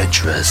new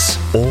adventurers.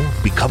 Or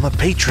become a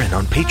patron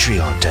on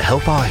Patreon to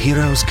help our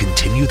heroes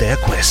continue their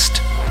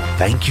quest.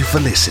 Thank you for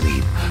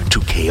listening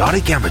to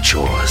Chaotic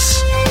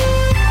Amateurs.